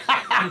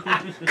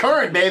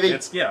 Current, baby.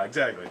 Yeah,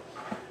 exactly.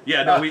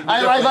 Yeah, no,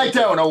 I like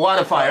that one, a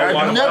wattifier.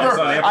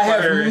 I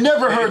have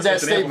never heard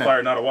that statement. An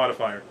amplifier, not a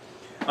wattifier.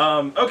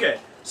 Okay,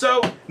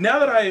 so now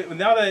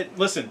that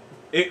listen,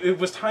 it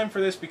was time for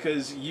this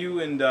because you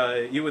and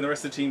the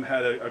rest of the team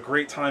had a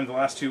great time the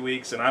last 2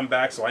 weeks, and I'm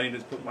back, so I need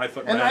to put my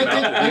foot in my mouth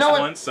at least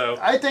once. So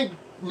I think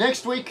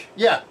next week,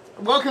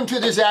 welcome to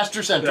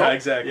Disaster Central. Yeah,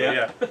 exactly.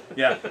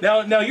 Yeah.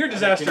 Now your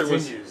disaster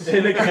was your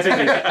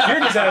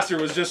disaster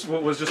was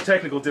just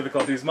technical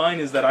difficulties. Mine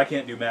is that I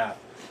can't do math.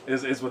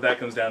 Is what that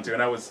comes down to,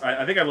 and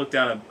I think I looked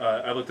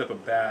up a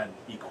bad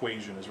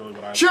equation is really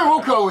what I. Sure,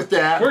 we'll go with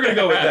that. We're gonna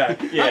go with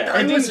that.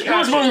 Yeah,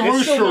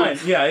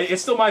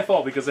 it's still my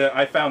fault because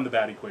I found the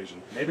bad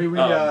equation. Maybe we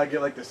get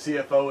like the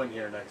CFO in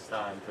here next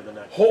time for the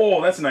next.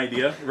 Oh, that's an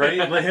idea,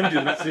 right? Let him do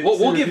the math.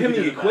 We'll give him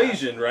the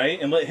equation, right,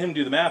 and let him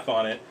do the math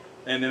on it,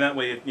 and then that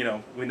way,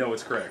 we know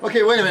it's correct.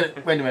 Okay, wait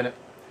a minute.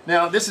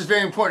 Now this is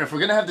very important. If we're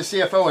gonna have the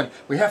CFO in,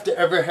 we have to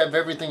have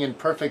everything in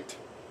perfect.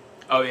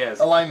 Oh yes.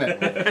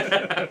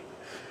 Alignment.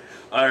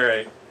 All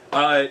right.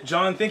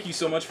 John, thank you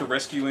so much for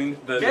rescuing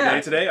the day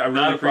today. I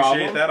really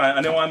appreciate that. I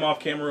know I'm off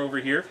camera over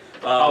here.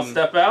 I'll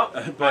step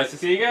out. Nice to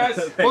see you guys.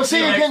 We'll see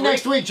you again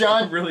next week,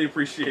 John. Really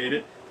appreciate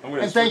it. I'm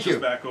going to switch this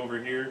back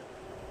over here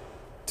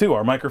to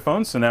our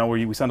microphone, so now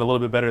we sound a little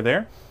bit better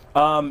there.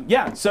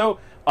 So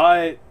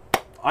I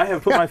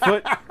have put my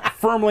foot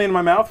firmly in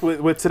my mouth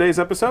with today's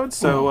episode,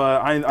 so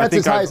I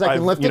think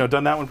I've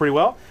done that one pretty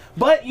well.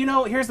 But,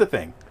 here's the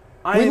thing.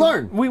 We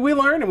learn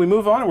and we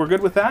move on and we're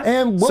good with that.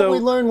 And what we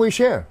learn, we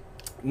share.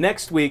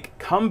 Next week,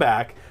 come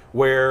back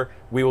where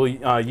we will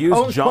use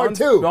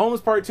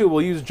Ohms Part 2.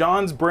 We'll use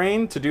John's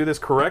brain to do this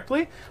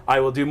correctly.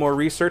 I will do more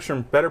research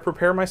and better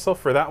prepare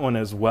myself for that one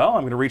as well.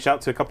 I'm going to reach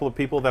out to a couple of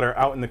people that are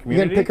out in the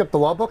community. You going to pick up the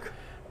law book?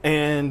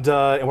 And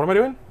what am I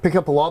doing? Pick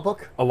up a law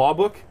book? A law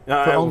book? For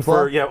Ohm's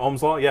law? Yeah,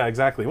 Ohm's law. Yeah,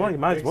 exactly. Well, you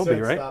might as well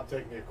be, right? Stop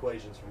taking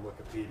equations from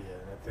Wikipedia,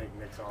 and I think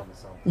Nick's on to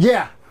something.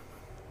 Yeah.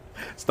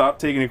 Stop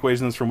taking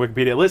equations from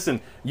Wikipedia.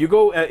 Listen, you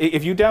go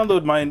if you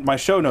download my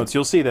show notes,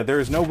 you'll see that there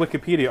is no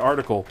Wikipedia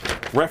article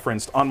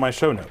referenced on my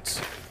show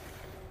notes.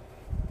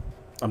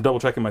 I'm double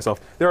checking myself.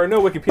 There are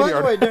no Wikipedia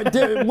articles.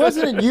 By the way,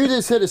 wasn't it you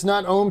that said it's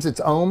not ohms,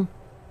 it's ohm?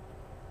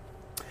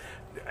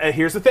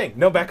 Here's the thing.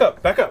 No, back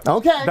up.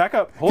 Okay. Back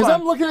up. Hold on.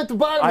 Because I'm looking at the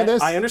bottom of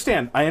this. I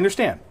understand.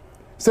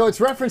 So it's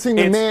referencing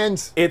the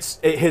man's... It's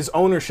his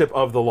ownership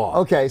of the law.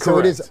 Okay, so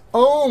it is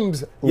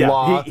Ohms Yeah,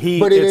 law,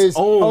 but it is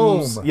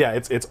ohms. ohm. Yeah,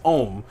 it's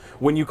ohm.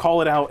 When you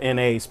call it out in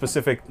a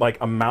specific like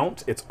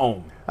amount, it's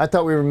ohm. I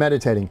thought we were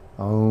meditating.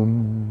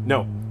 Ohm.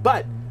 No,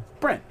 but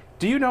Brent,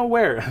 do you know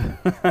where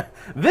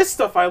this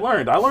stuff I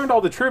learned? I learned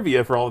all the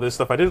trivia for all this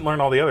stuff. I didn't learn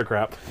all the other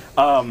crap.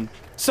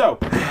 So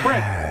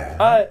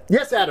Brent,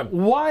 Yes, Adam.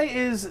 why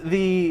is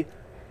the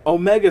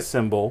omega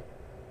symbol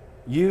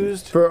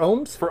used For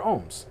ohms? for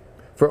ohms?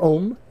 For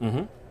ohm?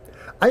 Mm-hmm.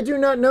 I do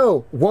not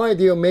know why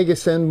the omega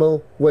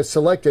symbol was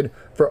selected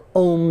for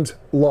Ohm's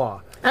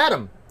law.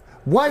 Adam,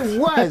 why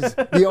was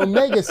the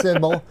omega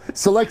symbol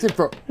selected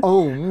for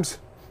Ohm's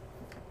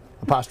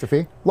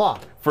apostrophe law?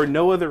 For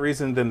no other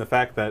reason than the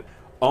fact that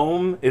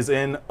ohm is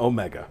in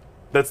omega.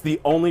 That's the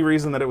only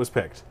reason that it was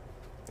picked.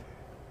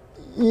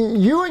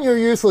 You and your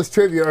useless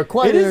trivia are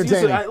quite It is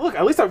entertaining. useless. Look,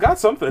 at least I've got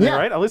something, Yeah.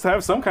 right? At least I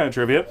have some kind of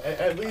trivia.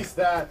 At least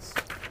that's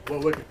what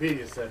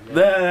Wikipedia said.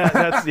 Man.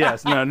 That's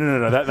yes. No.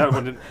 That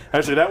one didn't.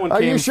 Actually, that one Are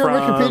came you sure from.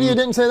 Wikipedia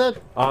didn't say that?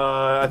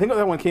 I think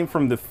that one came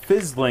from the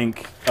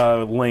FizzLink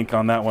link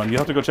on that one. You'll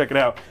have to go check it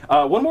out.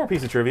 One more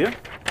piece of trivia.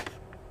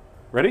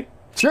 Ready?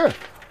 Sure.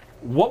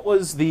 What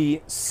was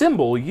the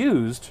symbol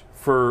used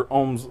for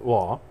Ohm's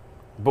law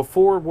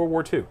before World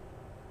War II?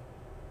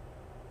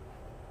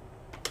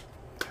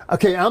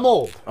 Okay, I'm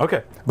old,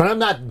 Okay. but I'm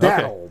not that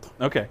Okay. old.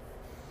 Okay.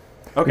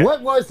 Okay.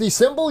 What was the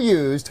symbol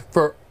used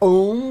for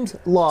Ohm's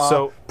law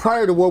So-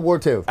 prior to World War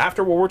II?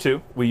 After World War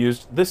II, we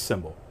used this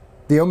symbol,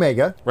 The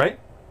omega, right?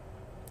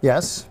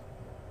 yes.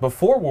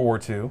 Before World War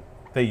II,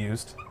 they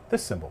used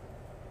this symbol,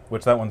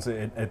 which that one's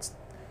it's.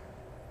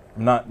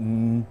 I'm not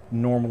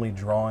normally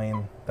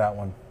drawing that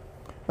one,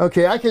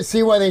 Okay, I can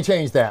see why they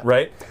changed that.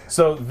 right?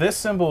 So this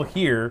symbol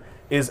here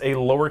is a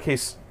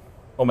lowercase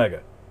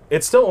omega.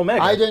 It's still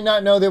omega. I did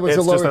not know there was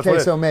It's a just that's what it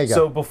lowercase is. omega.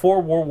 So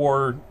before World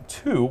War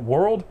II,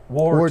 World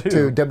War War II,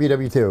 II,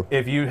 WW2.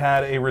 if you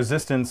had a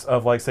resistance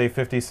of like say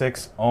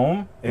 56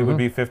 ohm, it would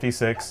be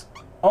 56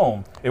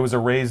 ohm. It was a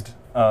raised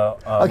Okay,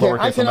 lowercase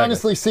I can omega.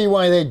 honestly see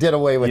why they did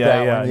away with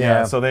that one.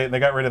 Yeah. So they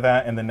got rid of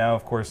that, and then now,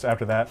 of course,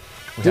 after that,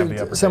 we have the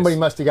uppercase. Somebody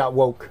must have got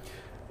woke.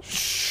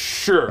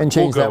 Sure. And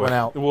change we'll that go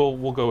one with- out.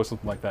 We'll go with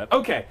something like that.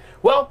 Okay.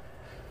 Well,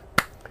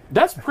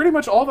 that's pretty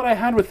much all that I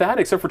had with that,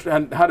 except for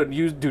how to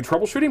do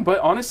troubleshooting. But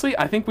honestly,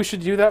 I think we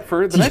should do that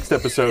for the next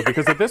episode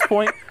because at this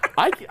point,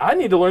 I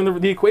need to learn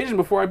the equation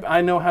before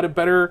I know how to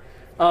better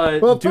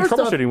Well, do first off,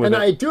 troubleshooting with and it.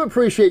 I do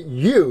appreciate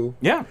you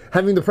Yeah.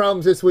 having the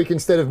problems this week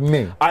instead of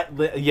me.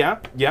 Yeah.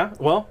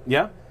 Well,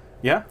 yeah.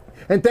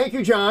 And thank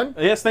you, John.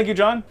 Yes, thank you,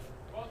 John.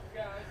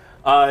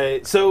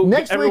 So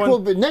Next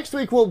everyone,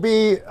 week will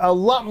be a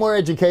lot more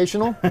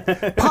educational.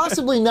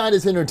 Possibly not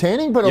as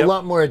entertaining, but a Yep.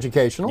 lot more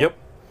educational. Yep.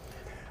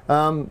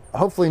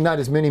 Hopefully not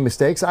as many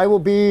mistakes. I will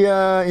be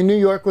in New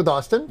York with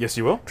Austin. Yes,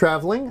 you will.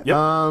 Traveling. Yep.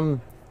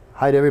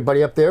 Hi to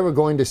everybody up there. We're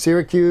going to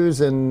Syracuse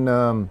and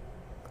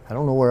I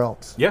don't know where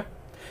else. Yeah.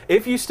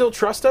 If you still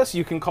trust us,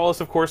 you can call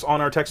us, of course, on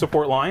our tech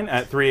support line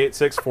at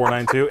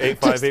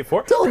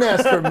 386-492-8584. Don't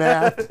ask for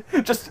math.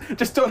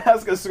 just don't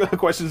ask us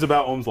questions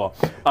about Ohm's law.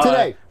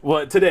 Today.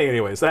 Well, today,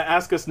 anyways.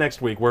 Ask us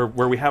next week where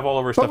we have all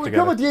of our But stuff we're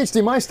together. good with the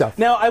HDMI stuff.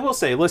 Now, I will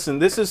say, listen,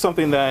 this is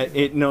something that,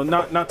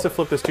 not to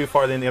flip this too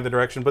far in the other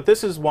direction, but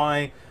this is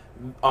why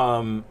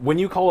when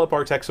you call up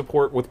our tech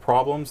support with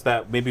problems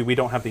that maybe we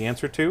don't have the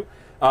answer to,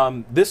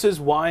 this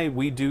is why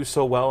we do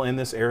so well in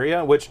this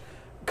area, which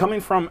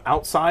coming from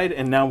outside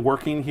and now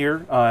working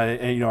here,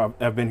 and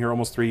I've been here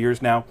almost 3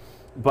 years now,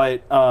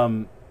 but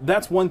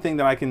that's one thing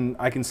that I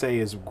can say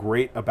is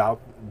great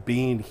about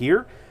being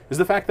here is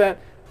the fact that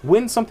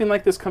when something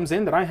like this comes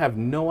in that I have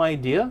no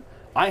idea,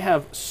 I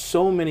have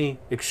so many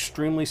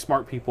extremely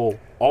smart people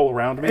all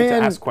around me to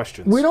And ask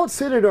questions. we don't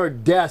sit at our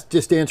desk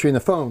just answering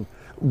the phone.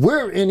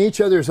 We're in each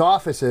other's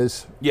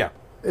offices. Yeah.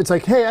 It's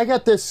like, hey, I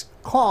got this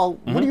call.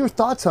 What are your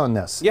thoughts on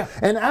this? Yeah.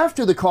 And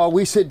after the call,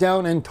 we sit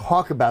down and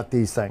talk about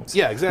these things.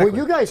 Yeah, exactly. What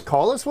you guys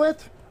call us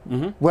with,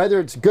 whether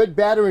it's good,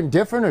 bad, or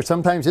indifferent, or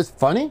sometimes it's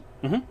funny,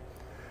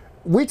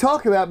 we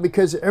talk about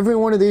because every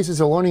one of these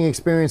is a learning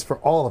experience for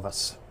all of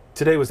us.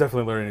 Today was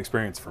definitely a learning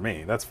experience for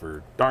me. That's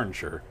for darn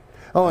sure.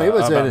 Oh, it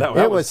was About that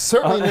one. it was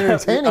certainly an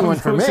entertaining one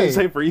for I was me. gonna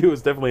say for you, it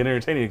was definitely an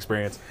entertaining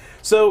experience.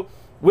 So,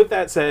 with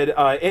that said,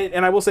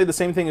 and I will say the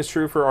same thing is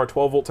true for our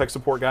 12-volt tech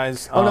support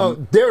guys. Oh no,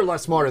 they're a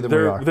lot smarter than we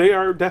are. They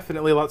are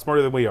definitely a lot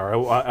smarter than we are.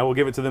 I will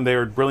give it to them. They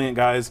are brilliant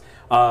guys.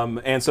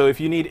 And so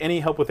if you need any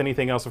help with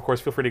anything else, of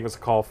course, feel free to give us a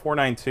call.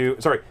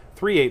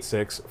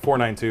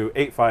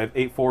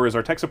 386-492-8584 is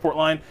our tech support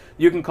line.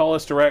 You can call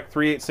us direct.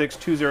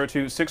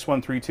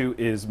 386-202-6132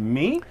 is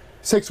me.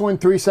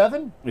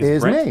 6137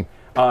 is Brent. me.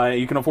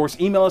 You can, of course,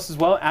 email us as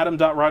well,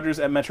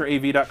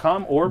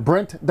 adam.rogers@metraav.com or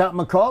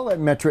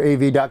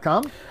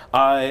Brent.mccall@metraav.com.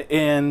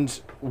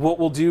 and what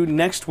we'll do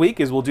next week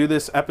is we'll do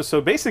this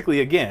episode basically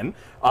again.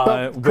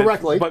 But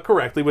correctly. But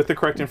correctly, with the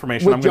correct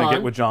information. With I'm going to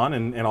John. get with John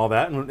and all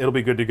that, and it'll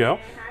be good to go.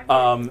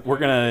 We're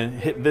going to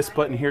hit this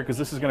button here because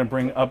this is going to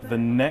bring up the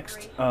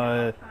next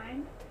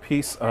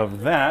piece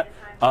of that.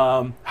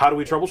 How do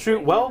we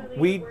troubleshoot? Well,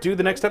 we do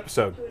the next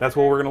episode. That's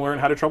where we're going to learn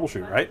how to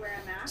troubleshoot, right?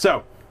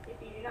 So,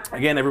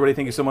 again, everybody,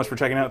 thank you so much for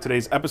checking out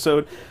today's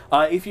episode.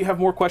 If you have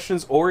more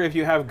questions or if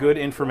you have good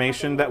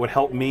information that would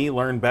help me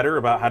learn better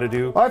about how to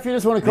do Or if you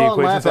just want to call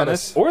and laugh at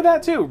us. Or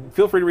that too,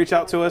 feel free to reach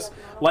out to us.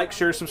 Like,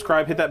 share,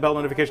 subscribe, hit that bell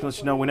notification, let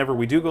you know whenever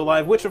we do go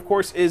live, which of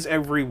course is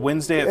every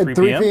Wednesday at 3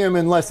 p.m. 3 p.m.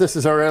 unless this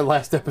is our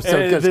last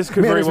episode. This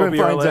could very well be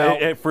our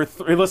last.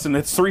 Listen,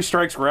 it's 3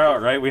 strikes, we're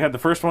out, right? We had the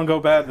first one go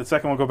bad, the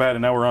second one go bad,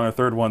 and now we're on our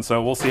third one,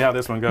 so we'll see how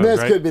this one goes,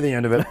 This right? could be the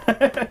end of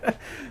it.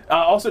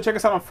 Also, check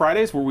us out on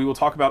Fridays, where we will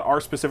talk about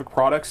our specific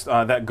products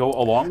that go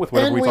along with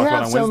whatever we talk about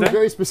on Wednesday. And we have some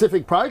very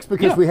specific products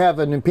because we have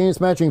an impedance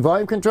matching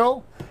volume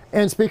control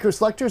and speaker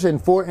selectors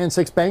and 4 and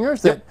 6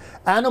 bangers that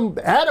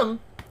Adam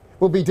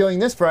will be doing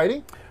this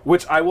Friday.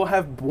 Which I will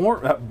have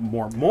more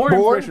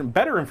information,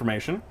 better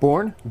information.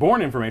 Born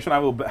information. I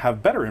will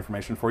have better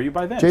information for you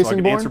by then, so I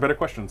can answer better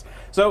questions.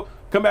 So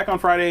come back on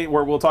Friday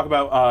where we'll talk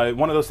about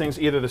one of those things,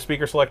 either the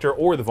speaker selector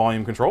or the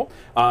volume control,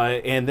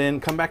 and then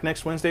come back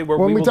next Wednesday where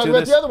we will talk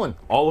about the other one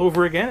all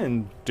over again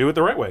and do it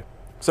the right way.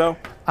 So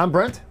I'm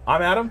Brent.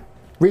 I'm Adam.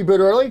 Reboot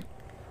early.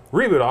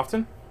 Reboot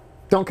often.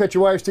 Don't cut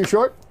your wires too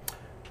short.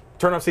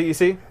 Turn off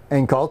CEC.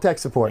 And call tech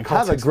support.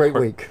 Have a great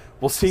week.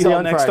 We'll see you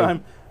all next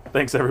time.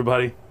 Thanks,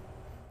 everybody.